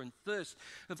hunger and thirst.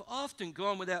 I've often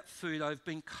gone without food. I've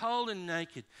been cold and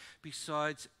naked.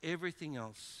 Besides everything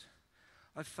else,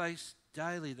 I face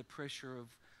daily the pressure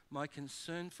of my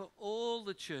concern for all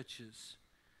the churches.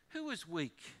 Who is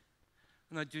weak,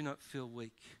 and I do not feel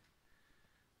weak?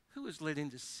 Who is led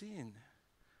into sin,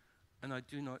 and I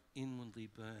do not inwardly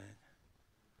burn?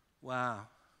 Wow.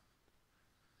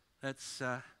 That's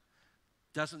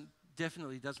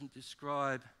definitely doesn't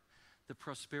describe the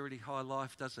prosperity high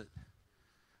life, does it?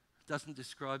 Doesn't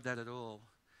describe that at all.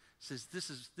 It says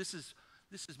this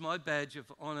is my badge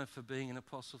of honour for being an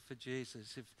apostle for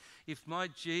Jesus. If my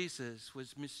Jesus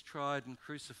was mistried and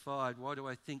crucified, why do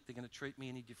I think they're going to treat me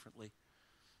any differently?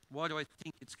 Why do I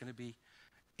think it's going to be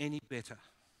any better?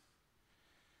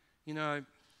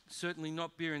 Certainly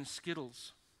not beer and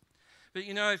Skittles. But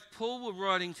if Paul were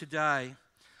writing today,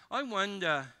 I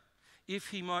wonder if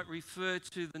he might refer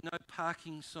to the no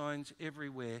parking signs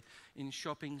everywhere in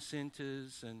shopping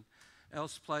centres and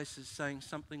else places, saying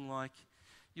something like,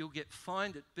 you'll get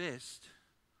fined at best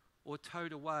or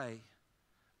towed away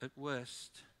at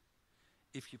worst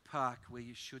if you park where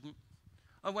you shouldn't.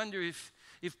 I wonder if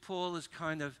Paul is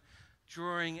kind of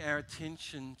drawing our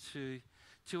attention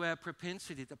to our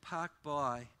propensity to park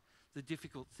by the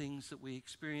difficult things that we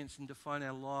experience and define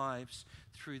our lives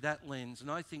through that lens.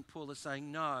 And I think Paul is saying,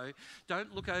 no,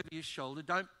 don't look over your shoulder.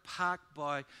 Don't park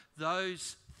by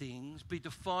those things. Be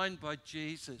defined by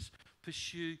Jesus.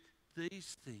 Pursue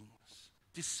these things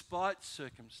despite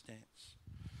circumstance.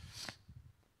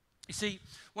 You see,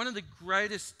 one of the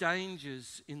greatest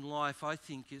dangers in life, I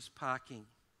think, is parking.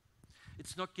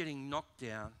 It's not getting knocked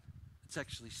down. It's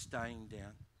actually staying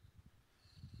down.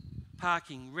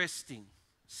 Parking, resting,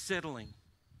 settling,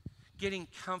 getting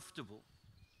comfortable.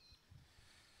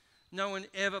 No one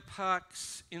ever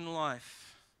parks in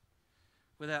life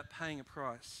without paying a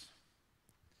price.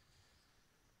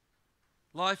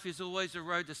 Life is always a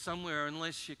road to somewhere,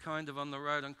 unless you're kind of on the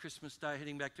road on Christmas Day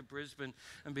heading back to Brisbane,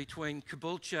 and between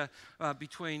Caloundra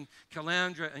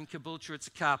and Caboolture, it's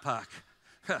a car park.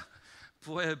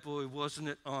 Boy, oh boy, wasn't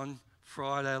it on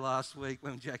Friday last week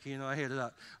when Jackie and I headed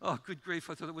up. Oh, good grief,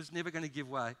 I thought it was never going to give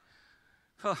way.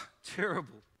 Oh,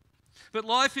 terrible. But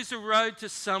life is a road to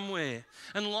somewhere,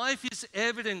 and life is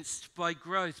evidenced by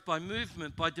growth, by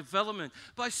movement, by development,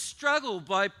 by struggle,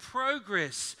 by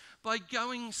progress, by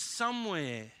going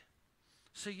somewhere.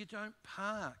 So you don't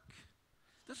park.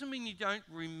 Doesn't mean you don't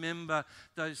remember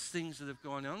those things that have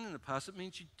gone on in the past. It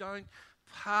means you don't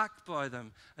park by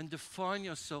them and define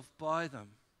yourself by them.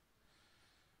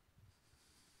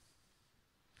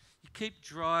 You keep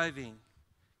driving,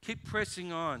 keep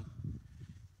pressing on.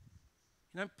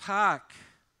 You don't park,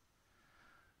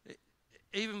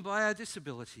 even by our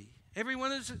disability. Any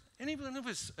one of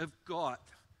us have got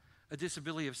a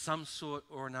disability of some sort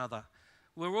or another.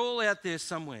 We're all out there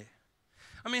somewhere.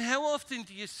 I mean, how often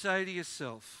do you say to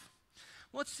yourself,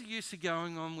 what's the use of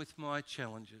going on with my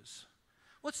challenges?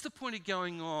 What's the point of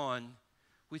going on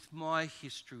with my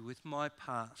history, with my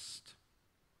past,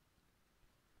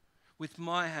 with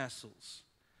my hassles,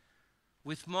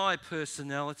 with my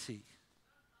personality?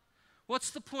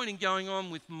 What's the point in going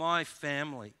on with my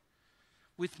family,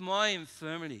 with my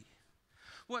infirmity?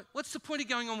 What's the point of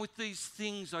going on with these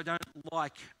things I don't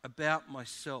like about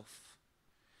myself?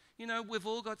 You know, we've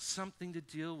all got something to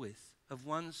deal with of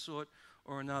one sort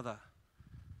or another.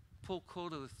 Paul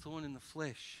called it a thorn in the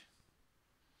flesh.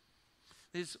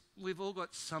 We've all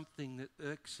got something that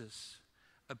irks us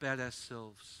about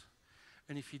ourselves.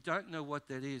 And if you don't know what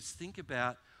that is, think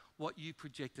about what you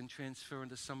project and transfer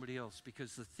into somebody else,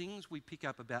 because the things we pick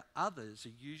up about others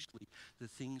are usually the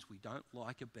things we don't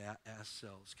like about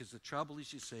ourselves. Because the trouble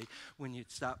is, you see, when you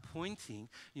start pointing,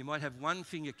 you might have one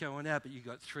finger going out, but you've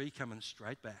got three coming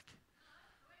straight back.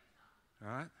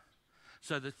 All right?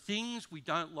 So the things we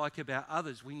don't like about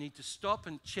others, we need to stop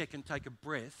and check and take a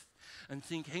breath and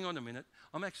think, hang on a minute,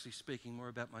 I'm actually speaking more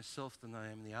about myself than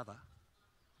I am the other.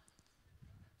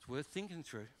 It's worth thinking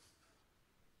through.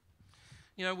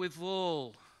 You know, we've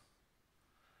all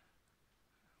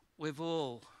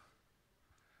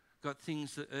got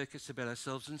things that irk us about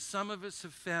ourselves, and some of us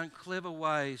have found clever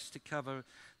ways to cover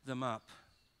them up.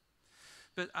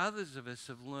 But others of us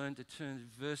have learned to turn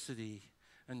adversity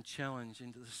and challenge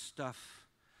into the stuff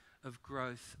of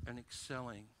growth and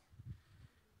excelling.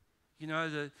 You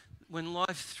know, when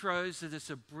life throws at us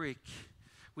a brick,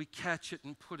 we catch it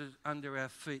and put it under our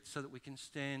feet so that we can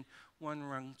stand one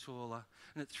rung taller.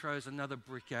 And it throws another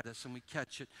brick at us, and we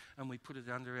catch it and we put it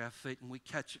under our feet, and we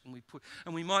catch it and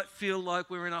and we might feel like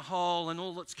we're in a hole and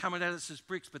all that's coming at us is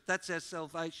bricks, but that's our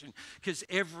salvation, because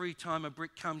every time a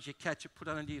brick comes, you catch it, put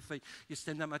it under your feet, you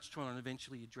stand that much taller, and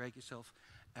eventually you drag yourself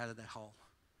out of that hole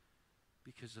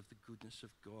because of the goodness of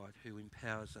God who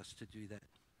empowers us to do that.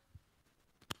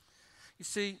 You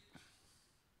see,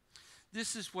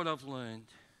 this is what I've learned.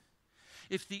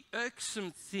 If the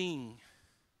irksome thing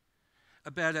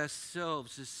about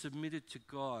ourselves is submitted to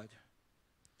God,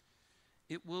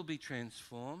 it will be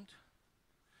transformed,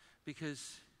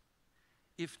 because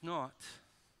if not,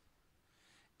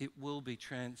 it will be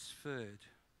transferred.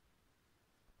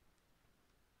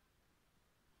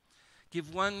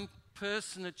 Give one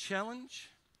person a challenge,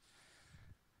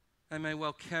 they may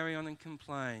well carry on and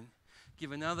complain.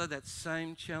 Give another that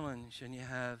same challenge, and you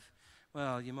have,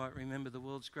 well, you might remember the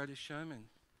world's greatest showman.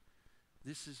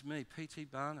 This is me, P.T.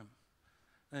 Barnum.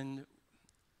 And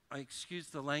I excuse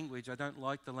the language, I don't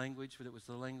like the language, but it was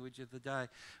the language of the day,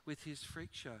 with his freak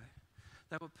show.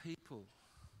 They were people.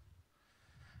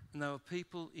 And they were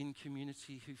people in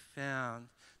community who found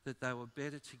that they were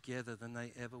better together than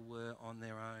they ever were on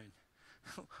their own.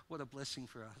 What a blessing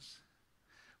for us.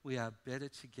 We are better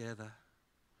together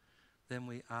than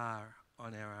we are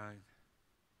on our own.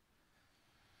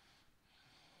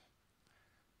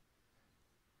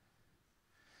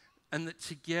 And that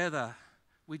together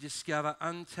we discover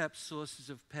untapped sources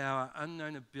of power,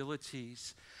 unknown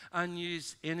abilities,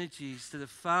 unused energies that are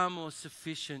far more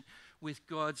sufficient with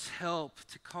God's help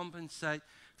to compensate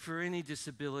for any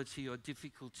disability or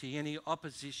difficulty, any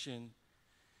opposition,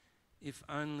 if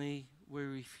only we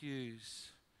refuse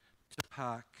to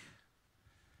park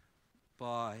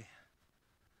by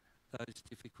those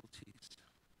difficulties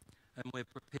and we're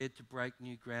prepared to break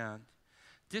new ground.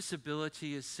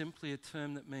 Disability is simply a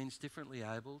term that means differently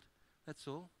abled, that's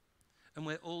all. And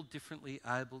we're all differently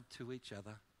abled to each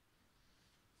other.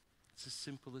 It's as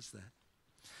simple as that.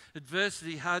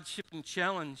 Adversity, hardship and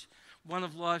challenge, one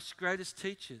of life's greatest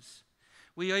teachers.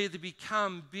 We either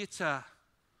become bitter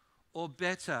or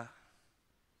better.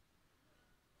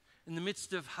 In the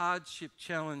midst of hardship,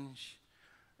 challenge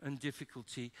and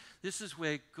difficulty, this is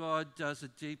where God does a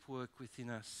deep work within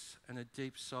us and a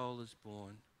deep soul is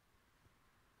born.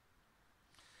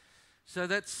 So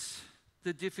that's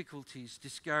the difficulties,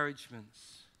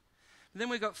 discouragements. And then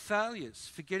we've got failures,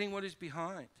 forgetting what is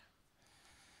behind.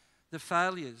 The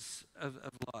failures of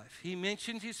life. He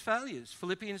mentioned his failures.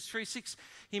 Philippians 3:6,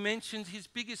 he mentioned his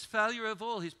biggest failure of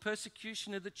all, his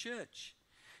persecution of the church.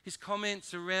 His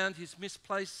comments around his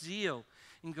misplaced zeal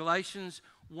in Galatians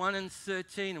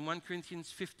 1:13 and 1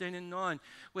 Corinthians 15:9,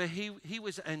 where he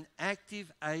was an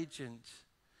active agent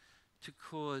to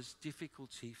cause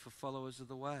difficulty for followers of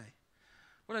the way.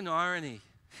 What an irony.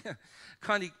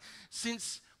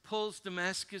 Since Paul's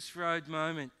Damascus Road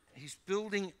moment, he's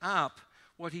building up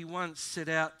what he once set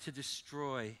out to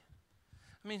destroy.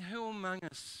 I mean, who among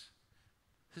us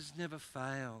has never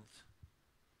failed?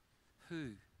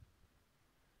 Who?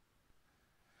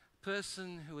 A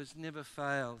person who has never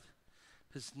failed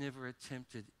has never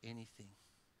attempted anything.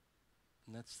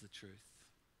 And that's the truth.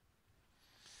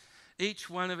 Each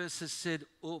one of us has said,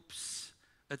 oops,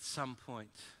 at some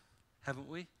point, haven't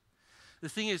we? The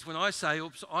thing is, when I say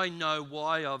oops, I know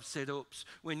why I've said oops.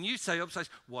 When you say oops, I say,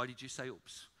 why did you say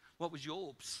oops? What was your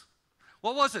oops?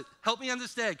 What was it? Help me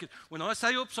understand. 'Cause when I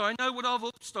say oops, I know what I've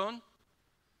oopsed on.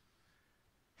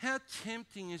 How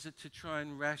tempting is it to try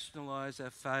and rationalize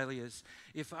our failures?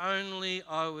 If only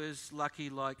I was lucky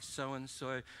like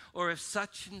so-and-so, or if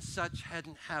such and such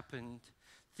hadn't happened,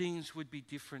 things would be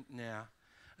different now.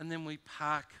 And then we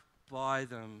park by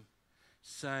them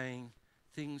saying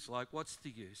things like, what's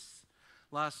the use?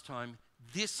 Last time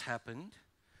this happened,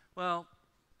 well,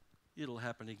 it'll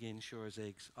happen again, sure as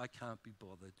eggs. I can't be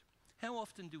bothered. How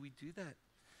often do we do that?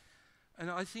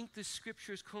 And I think this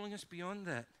scripture is calling us beyond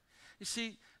that. You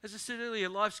see, as I said earlier,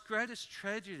 life's greatest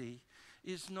tragedy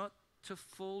is not to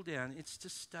fall down, it's to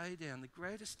stay down. The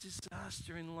greatest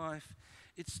disaster in life,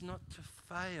 it's not to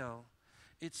fail,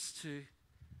 it's to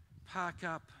park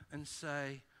up and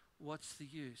say, what's the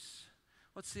use?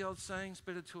 What's the old saying? It's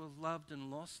better to have loved and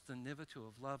lost than never to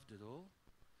have loved at all.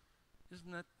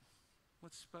 Isn't that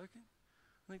what's spoken?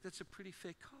 I think that's a pretty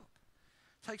fair cop.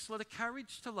 It takes a lot of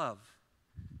courage to love.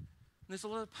 And there's a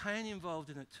lot of pain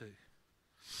involved in it too.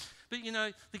 But you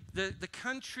know, the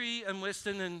country and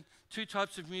Western, and two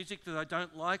types of music that I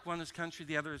don't like. One is country,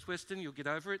 the other is Western. You'll get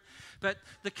over it. But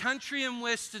the country and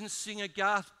Western singer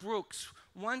Garth Brooks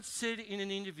once said in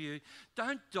an interview,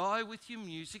 don't die with your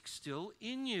music still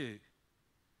in you.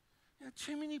 You know,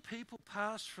 too many people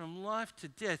pass from life to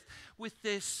death with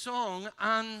their song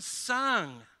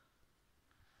unsung.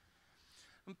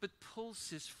 But Paul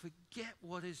says, forget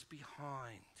what is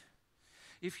behind.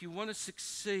 If you want to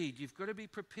succeed, you've got to be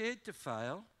prepared to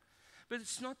fail. But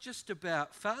it's not just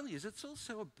about failures, it's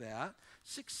also about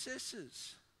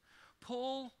successes.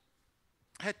 Paul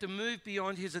had to move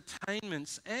beyond his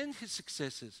attainments and his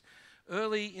successes.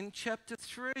 Early in chapter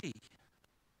 3,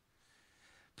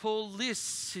 Paul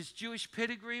lists his Jewish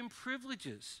pedigree and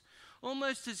privileges,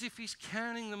 almost as if he's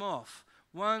counting them off,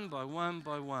 one by one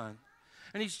by one.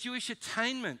 And his Jewish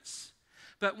attainments.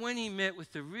 But when he met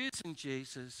with the risen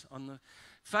Jesus on the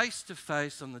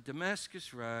face-to-face on the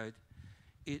Damascus Road,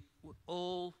 it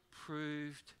all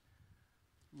proved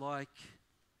like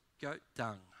goat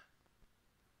dung,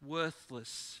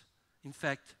 worthless, in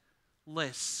fact,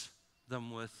 less than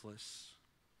worthless,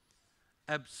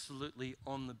 absolutely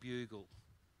on the bugle,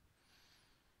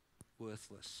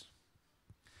 worthless.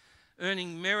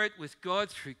 Earning merit with God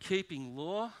through keeping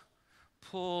law,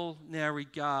 Paul now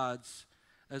regards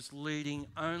as leading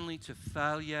only to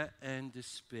failure and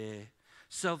despair.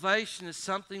 Salvation is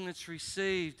something that's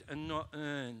received and not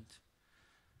earned.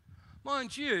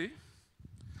 Mind you,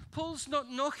 Paul's not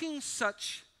knocking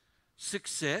such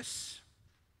success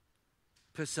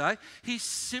per se. He's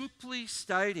simply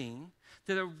stating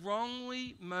that a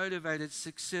wrongly motivated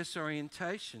success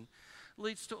orientation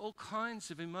leads to all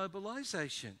kinds of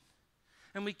immobilization.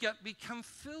 And we become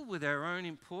filled with our own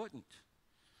important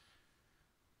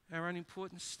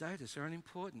status, our own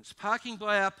importance. Parking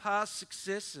by our past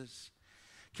successes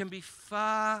can be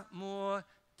far more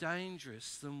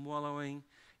dangerous than wallowing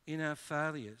in our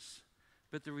failures,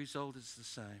 but the result is the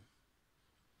same.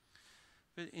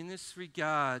 But in this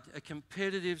regard, a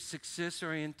competitive success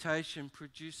orientation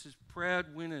produces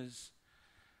proud winners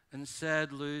and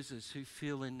sad losers who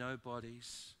feel they're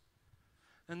nobodies.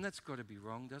 And that's got to be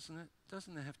wrong, doesn't it?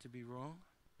 Doesn't it have to be wrong?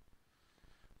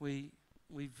 We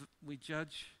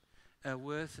judge our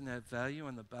worth and our value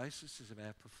on the basis of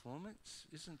our performance.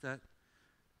 Isn't that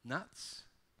nuts,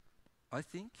 I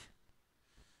think?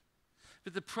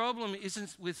 But the problem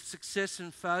isn't with success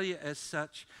and failure as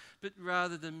such, but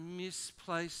rather the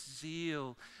misplaced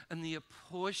zeal and the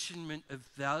apportionment of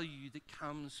value that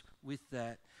comes with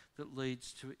that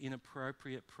leads to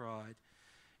inappropriate pride.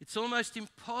 It's almost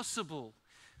impossible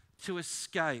to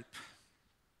escape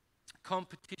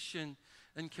competition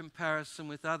and comparison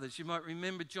with others. You might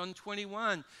remember John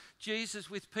 21, Jesus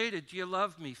with Peter, do you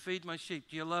love me? Feed my sheep.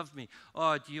 Do you love me?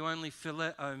 Oh, do you only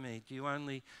phileo me? Do you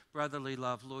only brotherly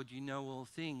love? Lord, you know all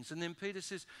things. And then Peter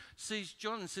sees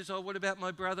John and says, oh, what about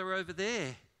my brother over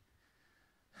there?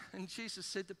 And Jesus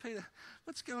said to Peter,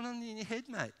 what's going on in your head,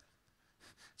 mate?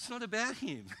 It's not about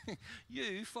him.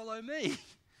 You follow me.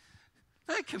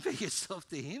 Don't compare yourself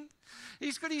to him.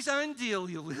 He's got his own deal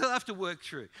he'll have to work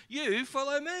through. You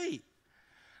follow me.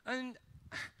 And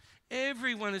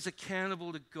everyone is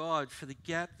accountable to God for the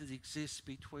gap that exists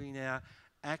between our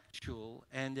actual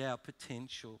and our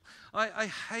potential. I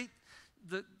hate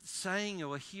the saying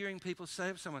or hearing people say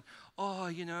of someone, oh,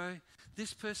 you know,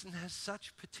 this person has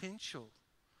such potential.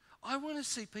 I want to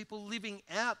see people living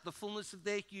out the fullness of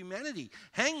their humanity.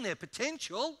 Hang their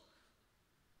potential.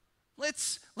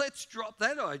 Let's drop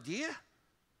that idea.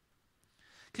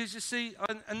 Because you see,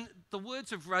 and the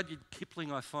words of Rudyard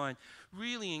Kipling I find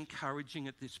really encouraging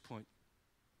at this point.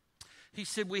 He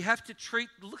said we have to treat,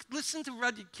 listen to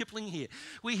Rudyard Kipling here,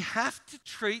 we have to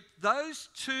treat those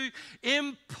two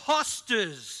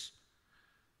imposters,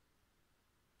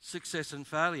 success and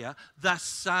failure, the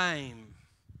same.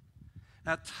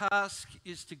 Our task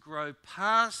is to grow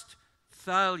past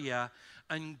failure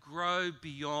and grow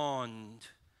beyond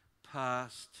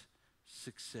past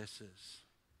successes.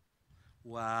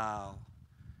 Wow.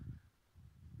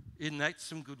 Isn't that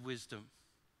some good wisdom?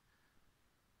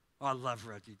 I love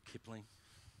Rudyard Kipling.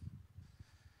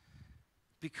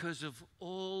 Because of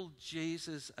all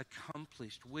Jesus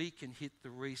accomplished, we can hit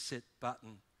the reset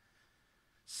button,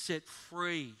 set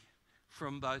free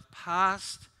from both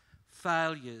past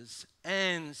failures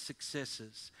and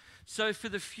successes. So for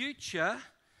the future,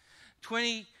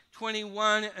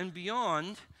 2021 and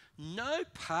beyond, no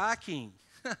parking.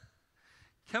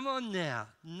 Come on now,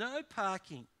 no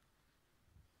parking.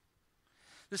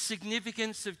 The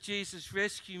significance of Jesus'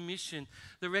 rescue mission,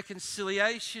 the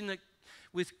reconciliation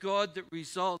with God that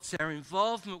results, our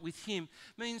involvement with Him,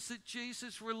 means that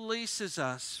Jesus releases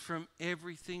us from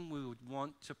everything we would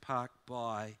want to park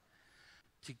by,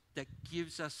 that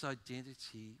gives us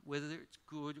identity, whether it's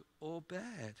good or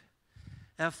bad.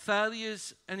 Our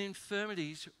failures and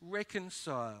infirmities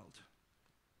reconciled.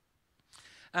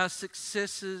 Our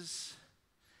successes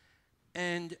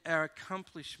and our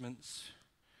accomplishments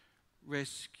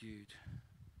rescued.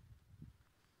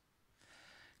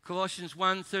 Colossians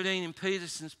 1:13 in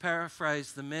Peterson's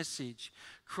paraphrase, the message.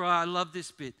 I love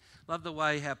this bit. Love the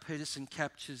way how Peterson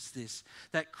captures this.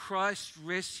 That Christ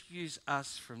rescues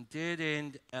us from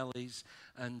dead-end alleys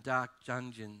and dark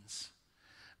dungeons.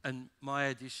 And my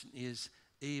addition is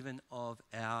even of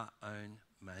our own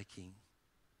making.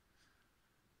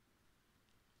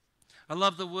 I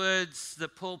love the words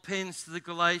that Paul pens to the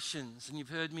Galatians, and you've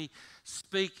heard me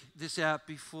speak this out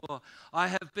before. I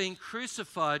have been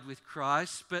crucified with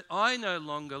Christ, but I no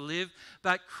longer live,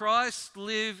 but Christ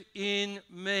lives in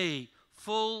me.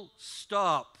 Full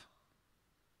stop.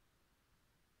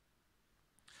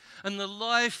 And the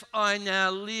life I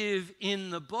now live in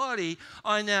the body,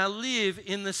 I now live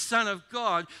in the Son of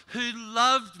God who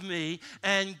loved me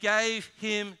and gave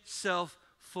himself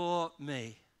for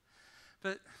me.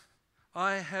 But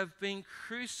I have been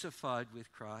crucified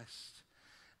with Christ,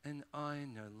 and I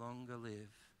no longer live.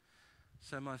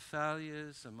 So my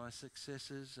failures and my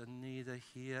successes are neither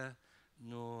here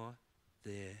nor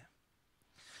there.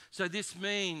 So this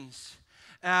means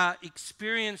our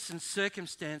experience and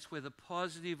circumstance, whether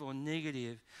positive or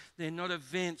negative, they're not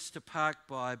events to park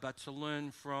by, but to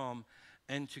learn from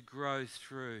and to grow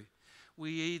through.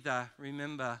 We either,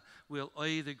 remember, we'll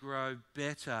either grow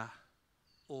better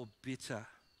or bitter.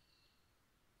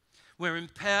 We're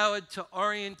empowered to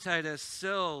orientate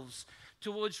ourselves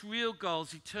towards real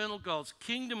goals, eternal goals,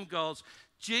 kingdom goals,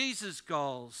 Jesus'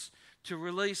 goals, to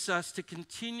release us to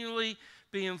continually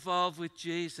be involved with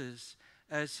Jesus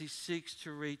as he seeks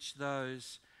to reach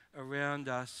those around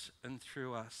us and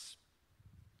through us.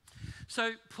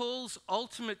 So Paul's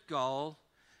ultimate goal,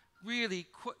 really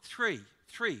three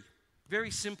very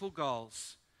simple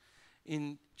goals.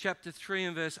 In chapter 3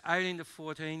 and verse 18 to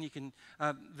 14,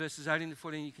 verses 18 to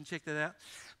 14, you can check that out.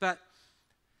 But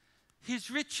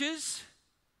his riches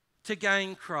to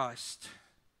gain Christ.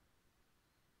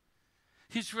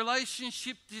 His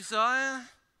relationship desire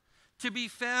to be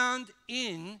found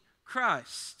in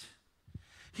Christ.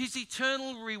 His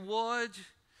eternal reward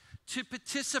to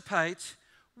participate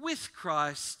with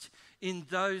Christ in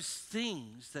those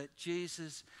things that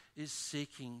Jesus is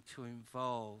seeking to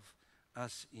involve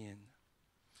us in.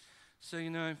 So,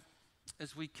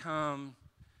 as we come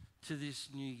to this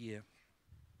new year,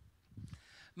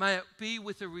 may it be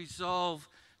with a resolve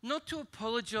not to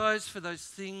apologize for those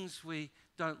things we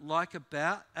don't like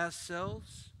about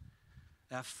ourselves,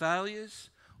 our failures,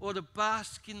 or to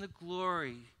bask in the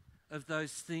glory of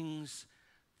those things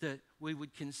that we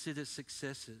would consider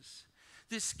successes.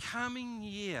 This coming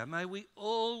year, may we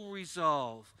all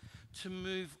resolve to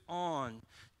move on,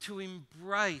 to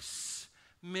embrace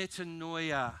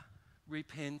metanoia,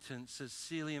 repentance, as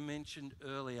Celia mentioned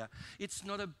earlier. It's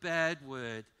not a bad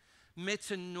word.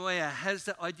 Metanoia has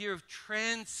the idea of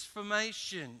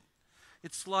transformation.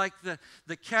 It's like the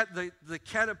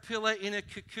caterpillar in a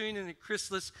cocoon in a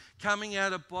chrysalis coming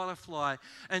out a butterfly,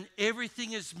 and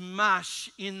everything is mush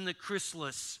in the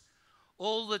chrysalis.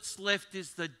 All that's left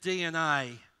is the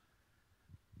DNA.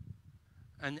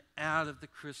 And out of the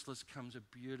chrysalis comes a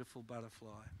beautiful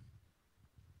butterfly.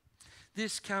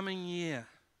 This coming year,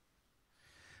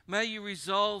 may you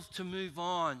resolve to move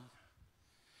on,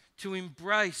 to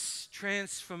embrace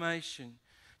transformation.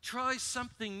 Try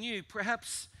something new.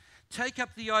 Perhaps take up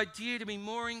the idea to be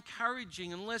more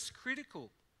encouraging and less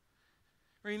critical.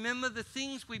 Remember, the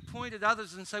things we point at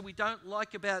others and say we don't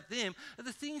like about them are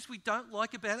the things we don't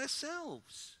like about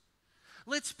ourselves.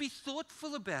 Let's be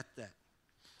thoughtful about that.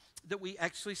 That we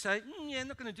actually say, yeah, I'm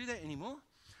not going to do that anymore.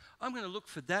 I'm going to look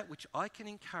for that which I can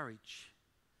encourage.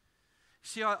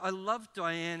 See, I love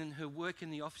Diane and her work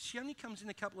in the office. She only comes in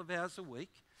a couple of hours a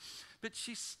week, but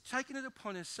she's taken it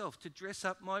upon herself to dress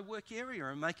up my work area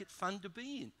and make it fun to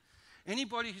be in.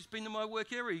 Anybody who's been to my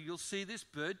work area, you'll see this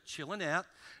bird chilling out,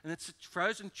 and it's a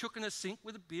frozen chook in a sink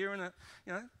with a beer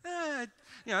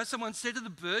and someone said to the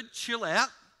bird, chill out.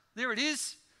 There it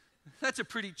is. That's a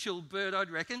pretty chilled bird,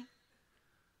 I'd reckon.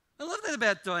 I love that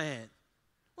about Diane.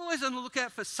 Always on the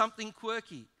lookout for something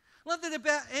quirky. I love that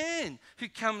about Anne, who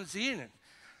comes in and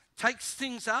takes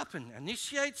things up and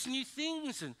initiates new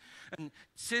things and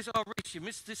says, oh, Reece, you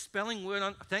missed this spelling word.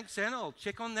 Thanks, Anne, I'll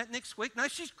check on that next week. No,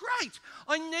 she's great.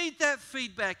 I need that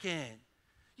feedback, Anne.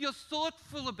 You're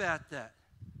thoughtful about that.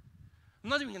 I'm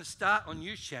not even going to start on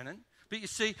you, Shannon. But you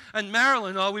see, and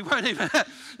Marilyn, we won't even,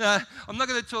 I'm not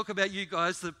going to talk about you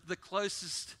guys, the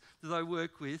closest that I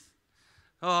work with.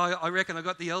 Oh, I reckon I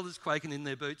got the elders quaking in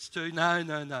their boots too.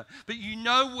 No. But you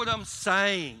know what I'm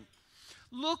saying.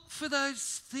 Look for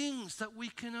those things that we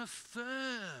can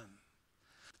affirm,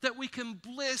 that we can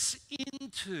bless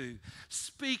into,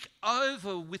 speak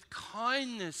over with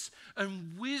kindness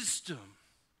and wisdom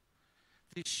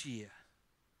this year.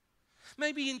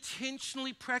 Maybe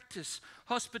intentionally practice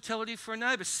hospitality for a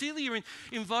neighbour. Celia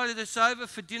invited us over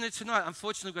for dinner tonight.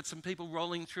 Unfortunately, we've got some people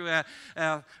rolling through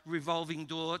our revolving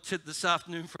door this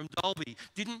afternoon from Dalby.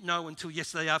 Didn't know until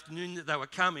yesterday afternoon that they were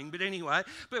coming. But anyway,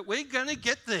 we're going to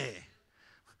get there.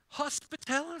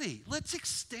 Hospitality. Let's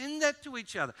extend that to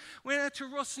each other. Went out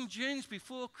to Ross and June's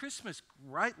before Christmas.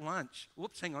 Great lunch.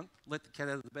 Whoops, hang on. Let the cat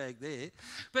out of the bag there.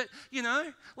 But,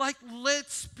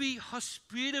 let's be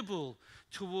hospitable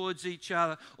towards each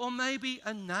other. Or maybe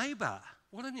a neighbour.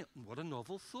 What a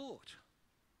novel thought.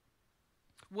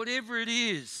 Whatever it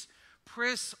is,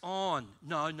 press on.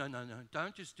 No.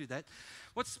 Don't just do that.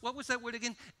 What was that word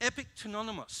again?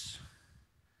 Epictononymous.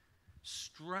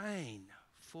 Strain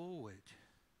forward.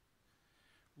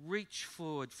 Reach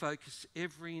forward, focus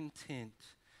every intent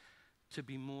to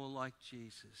be more like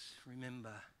Jesus.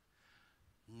 Remember,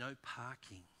 no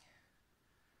parking.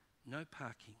 No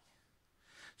parking.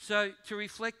 So, to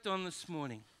reflect on this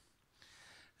morning,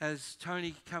 as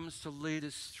Tony comes to lead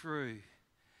us through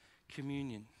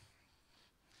communion,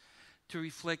 to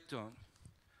reflect on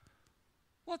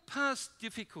what past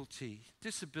difficulty,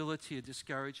 disability, or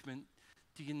discouragement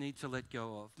do you need to let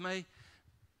go of? May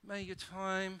your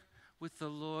time with the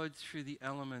Lord through the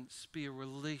elements be a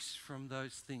release from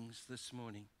those things this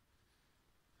morning.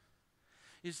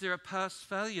 Is there a past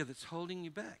failure that's holding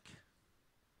you back?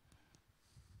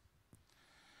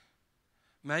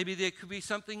 Maybe there could be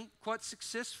something quite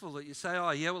successful that you say, oh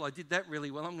yeah, well I did that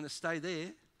really well, I'm going to stay there.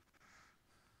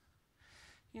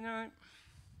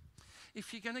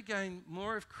 If you're going to gain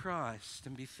more of Christ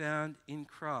and be found in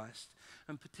Christ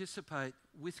and participate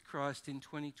with Christ in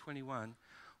 2021,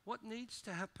 what needs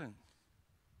to happen?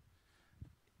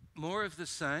 More of the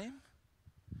same?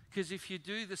 Because if you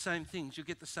do the same things, you'll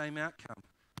get the same outcome.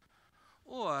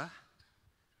 Or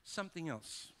something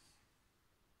else.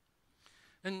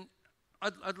 And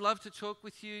I'd love to talk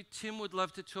with you. Tim would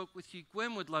love to talk with you.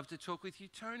 Gwen would love to talk with you.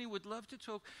 Tony would love to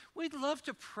talk. We'd love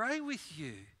to pray with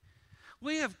you.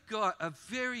 We have got a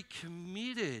very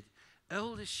committed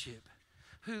eldership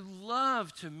who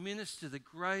love to minister the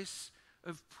grace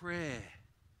of prayer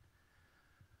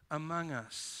among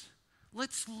us.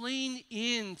 Let's lean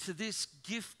into this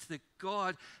gift that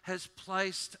God has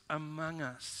placed among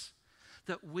us,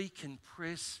 that we can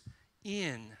press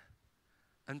in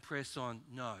and press on.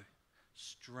 No,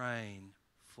 strain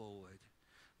forward.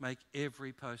 Make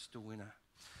every post a winner.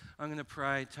 I'm going to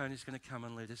pray. Tony's going to come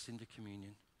and lead us into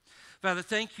communion. Father,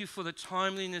 thank you for the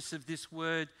timeliness of this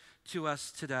word to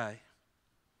us today.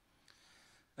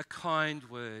 A kind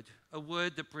word, a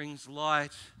word that brings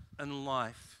light and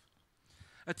life.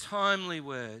 A timely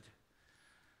word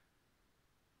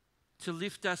to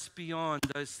lift us beyond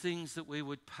those things that we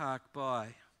would park by.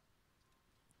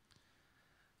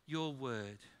 Your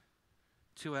word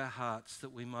to our hearts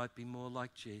that we might be more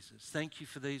like Jesus. Thank you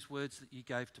for these words that you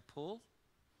gave to Paul.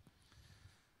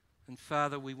 And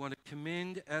Father, we want to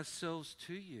commend ourselves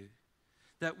to you,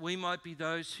 that we might be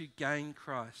those who gain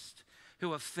Christ,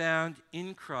 who are found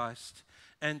in Christ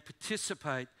and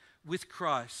participate with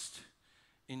Christ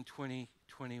in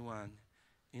 2021.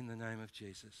 In the name of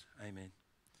Jesus, amen.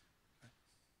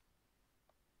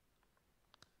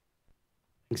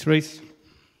 Thanks, Reese.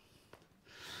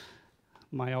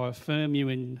 May I affirm you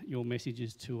in your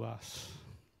messages to us.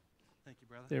 Thank you,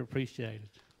 brother. They're appreciated.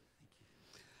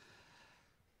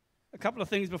 A couple of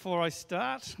things before I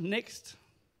start.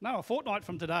 A fortnight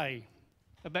from today,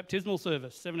 a baptismal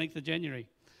service, 17th of January.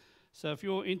 So if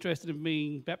you're interested in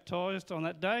being baptised on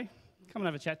that day, come and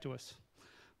have a chat to us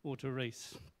or to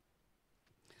Reese.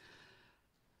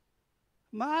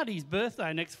 Marty's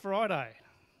birthday next Friday.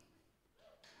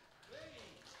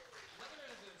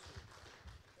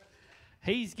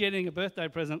 He's getting a birthday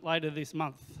present later this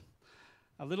month.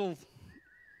 A little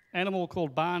animal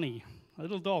called Barney, a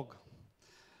little dog,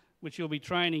 which he'll be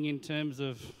training in terms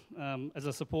of as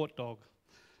a support dog.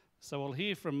 So we'll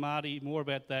hear from Marty more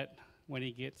about that when he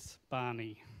gets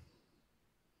Barney.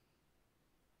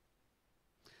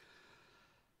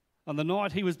 On the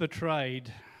night he was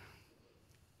betrayed,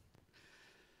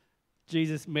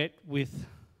 Jesus met with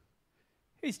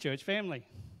his church family,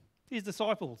 his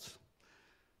disciples,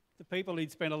 the people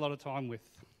he'd spent a lot of time with.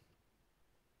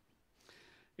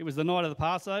 It was the night of the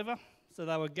Passover, so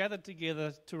they were gathered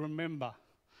together to remember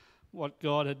what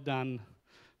God had done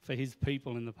for his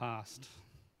people in the past.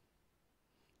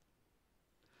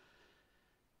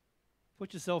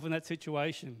 Put yourself in that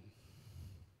situation.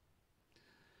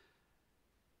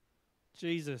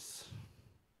 Jesus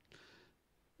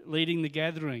leading the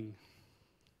gathering,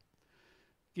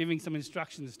 giving some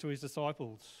instructions to his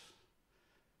disciples,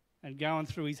 and going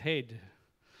through his head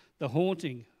the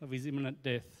haunting of his imminent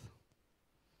death,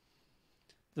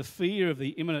 the fear of the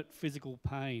imminent physical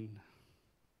pain,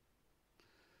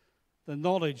 the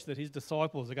knowledge that his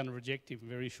disciples are going to reject him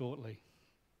very shortly,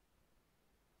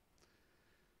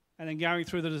 and then going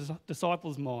through the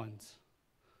disciples' minds.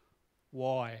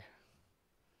 Why?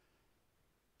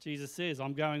 Jesus says,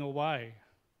 I'm going away.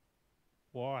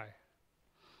 Why?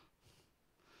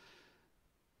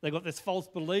 They've got this false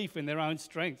belief in their own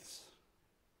strengths.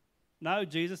 No,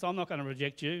 Jesus, I'm not going to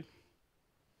reject you.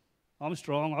 I'm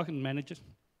strong, I can manage it.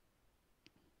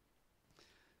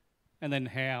 And then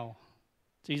how?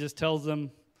 Jesus tells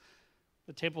them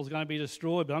the temple's going to be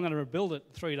destroyed, but I'm going to rebuild it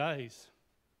in 3 days.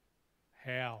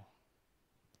 How?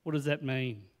 What does that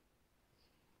mean?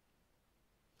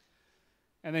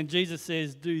 And then Jesus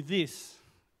says, do this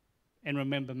and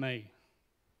remember me.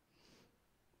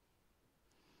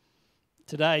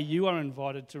 Today, you are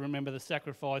invited to remember the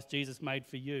sacrifice Jesus made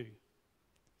for you,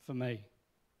 for me.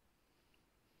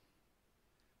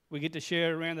 We get to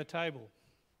share around the table.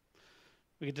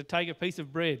 We get to take a piece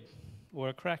of bread or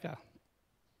a cracker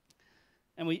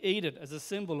and we eat it as a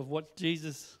symbol of what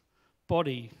Jesus'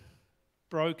 body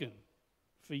broken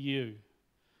for you,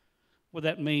 what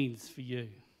that means for you.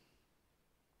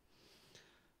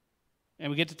 And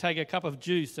we get to take a cup of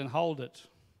juice and hold it.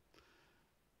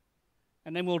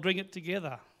 And then we'll drink it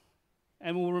together.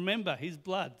 And we'll remember his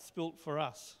blood spilt for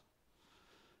us.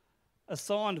 A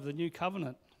sign of the new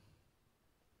covenant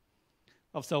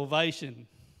of salvation.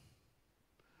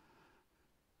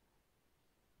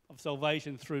 Of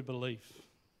salvation through belief.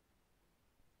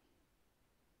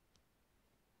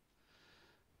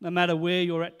 No matter where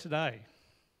you're at today,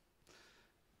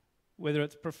 whether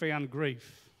it's profound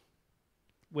grief,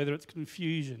 whether it's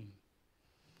confusion,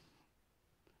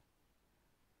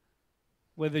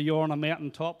 whether you're on a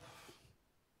mountaintop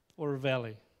or a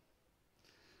valley,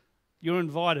 you're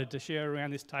invited to share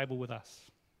around this table with us.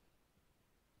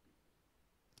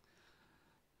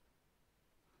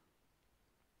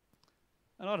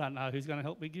 And I don't know who's going to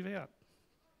help me give out.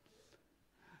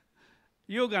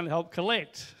 You're going to help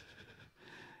collect.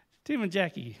 Tim and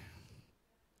Jackie,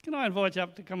 can I invite you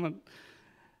up to come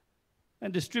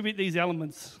and distribute these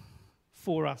elements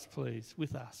for us, please,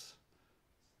 with us?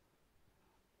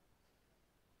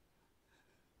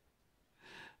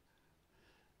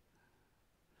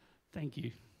 Thank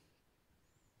you.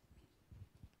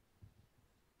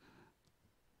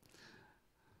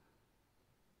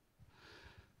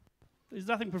 There's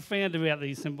nothing profound about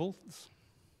these symbols,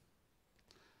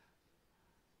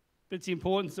 but it's the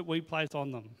importance that we place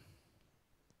on them.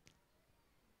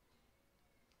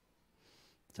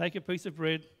 Take a piece of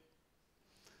bread,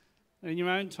 and in your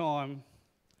own time,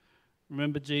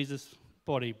 remember Jesus'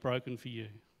 body broken for you.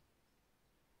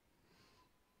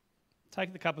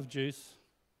 Take the cup of juice,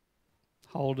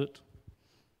 hold it,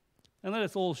 and let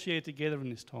us all share together in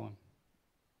this time.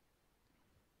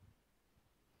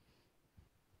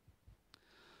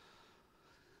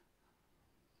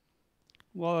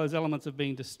 While those elements are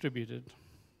being distributed,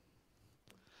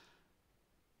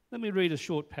 let me read a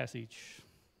short passage,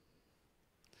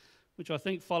 which I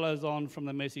think follows on from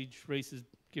the message Reese has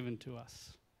given to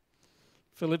us.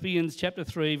 Philippians chapter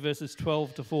 3, verses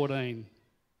 12 to 14.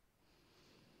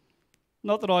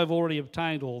 Not that I've already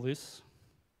obtained all this,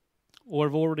 or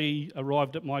have already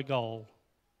arrived at my goal,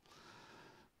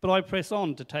 but I press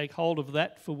on to take hold of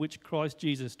that for which Christ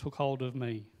Jesus took hold of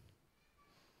me.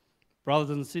 Brothers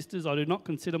and sisters, I do not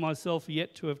consider myself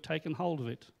yet to have taken hold of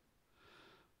it,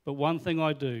 but one thing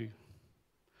I do,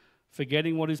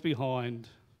 forgetting what is behind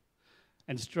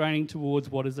and straining towards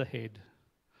what is ahead,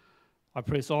 I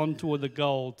press on toward the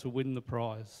goal to win the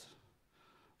prize,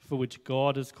 for which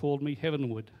God has called me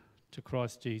heavenward to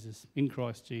Christ Jesus, in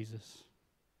Christ Jesus.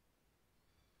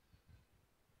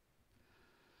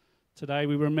 Today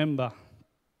we remember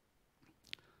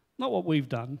not what we've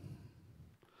done,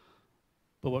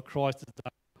 but what Christ has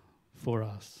done for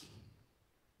us.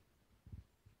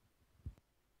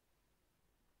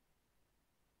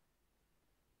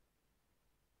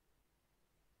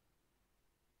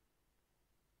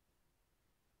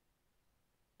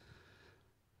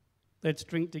 Let's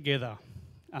drink together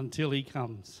until he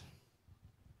comes.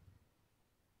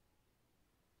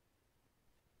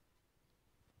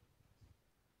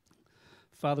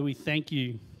 Father, we thank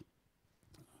you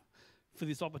for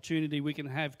this opportunity we can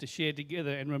have to share together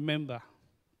and remember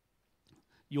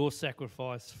your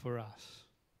sacrifice for us.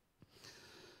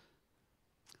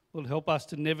 Lord, help us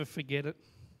to never forget it,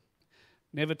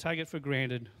 never take it for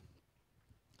granted,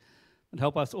 and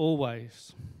help us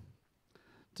always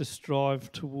to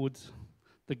strive towards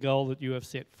the goal that you have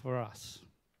set for us,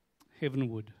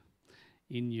 heavenward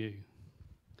in you.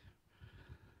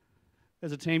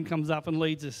 As the team comes up and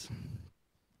leads us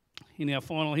in our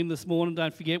final hymn this morning,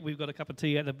 don't forget we've got a cup of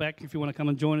tea at the back if you want to come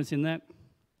and join us in that.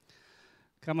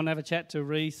 Come and have a chat to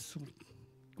Reese,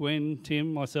 Gwen,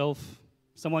 Tim, myself,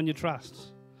 someone you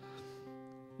trust,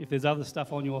 if there's other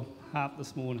stuff on your heart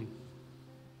this morning.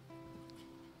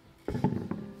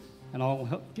 And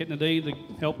I'll get Nadine to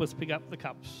help us pick up the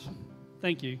cups.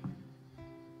 Thank you.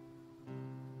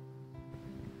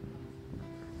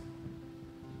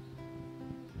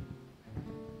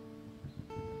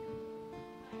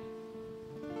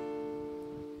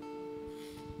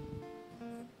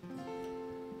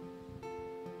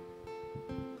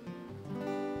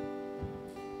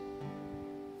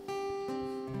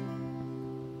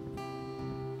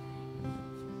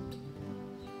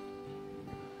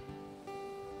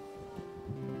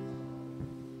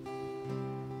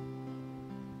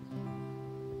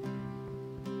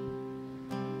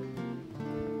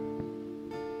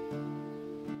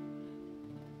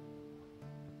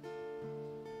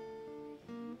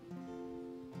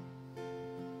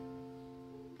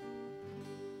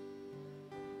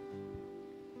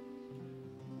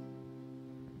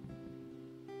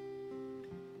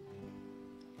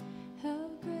 How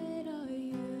great are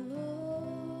you, Lord?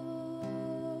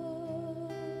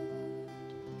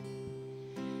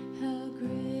 How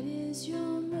great is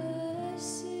your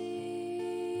mercy?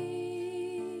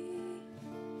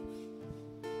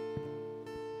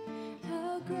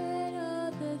 How great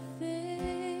are the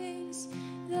things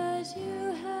that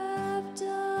you have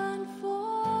done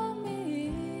for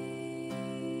me?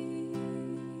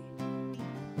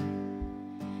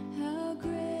 How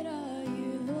great are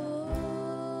you, Lord?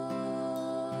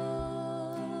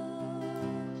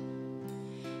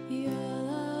 Your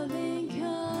loving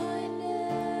kindness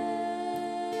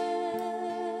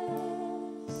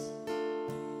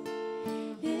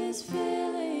is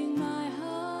filling my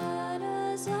heart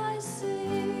as I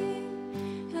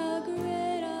sing. How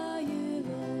great are you,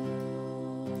 Lord?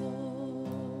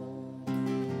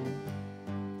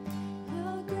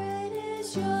 How great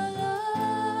is your love?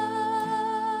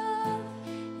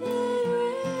 It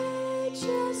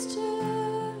reaches to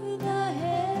the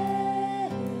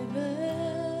heavens.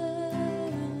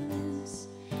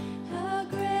 How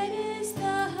great is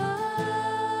the heart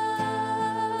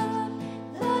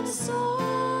that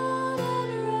sought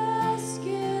and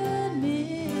rescued me?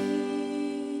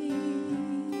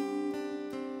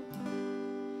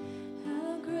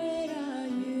 How great are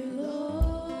you, Lord?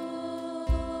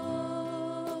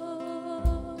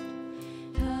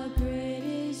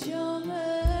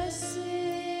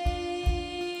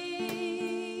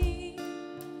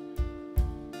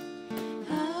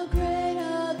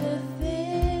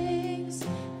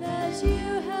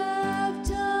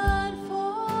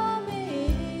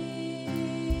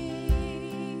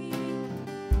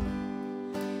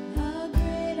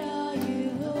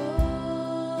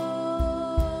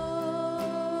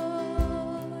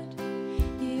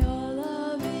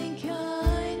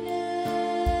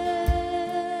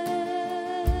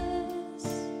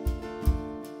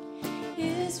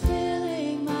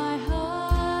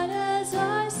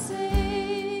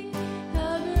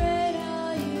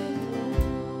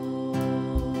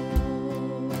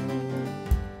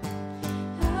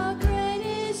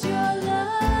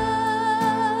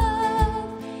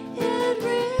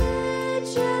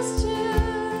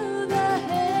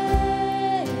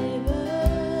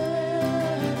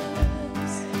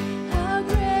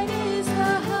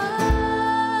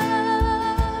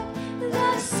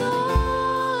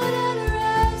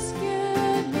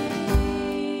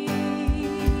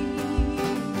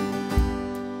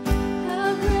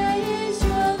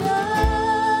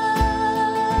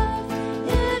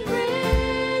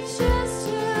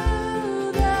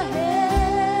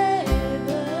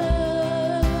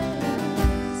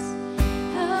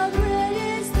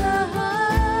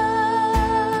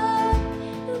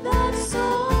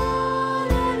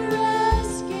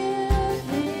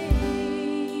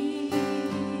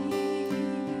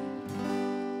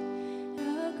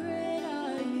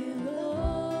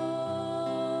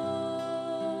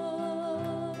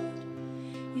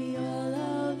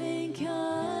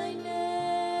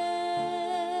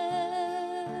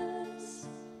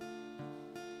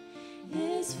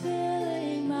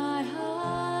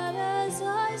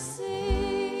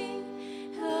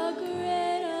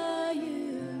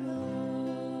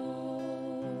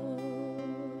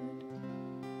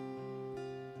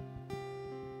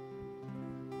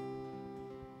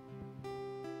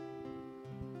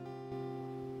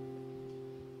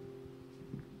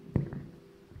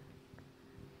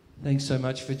 Thanks so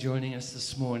much for joining us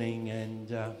this morning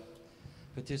and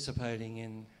participating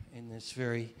in this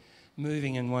very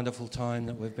moving and wonderful time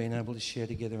that we've been able to share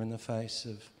together in the face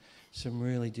of some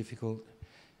really difficult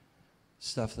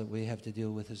stuff that we have to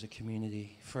deal with as a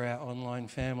community. For our online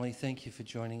family, thank you for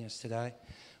joining us today.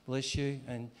 Bless you.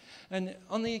 And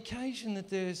on the occasion that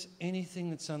there's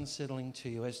anything that's unsettling to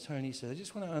you, as Tony said, I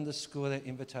just want to underscore that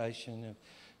invitation of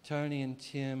Tony and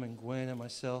Tim and Gwen and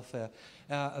myself, our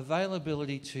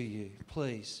availability to you.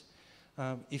 Please,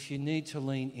 if you need to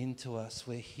lean into us,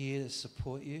 we're here to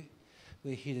support you.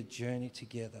 We're here to journey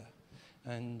together.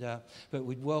 But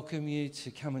we'd welcome you to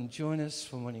come and join us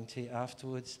for morning tea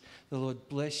afterwards. The Lord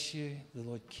bless you. The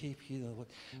Lord keep you. The Lord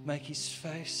make his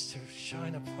face to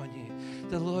shine upon you.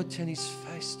 The Lord turn his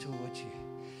face towards you.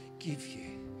 Give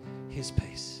you his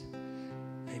peace.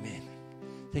 Amen.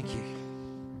 Thank you.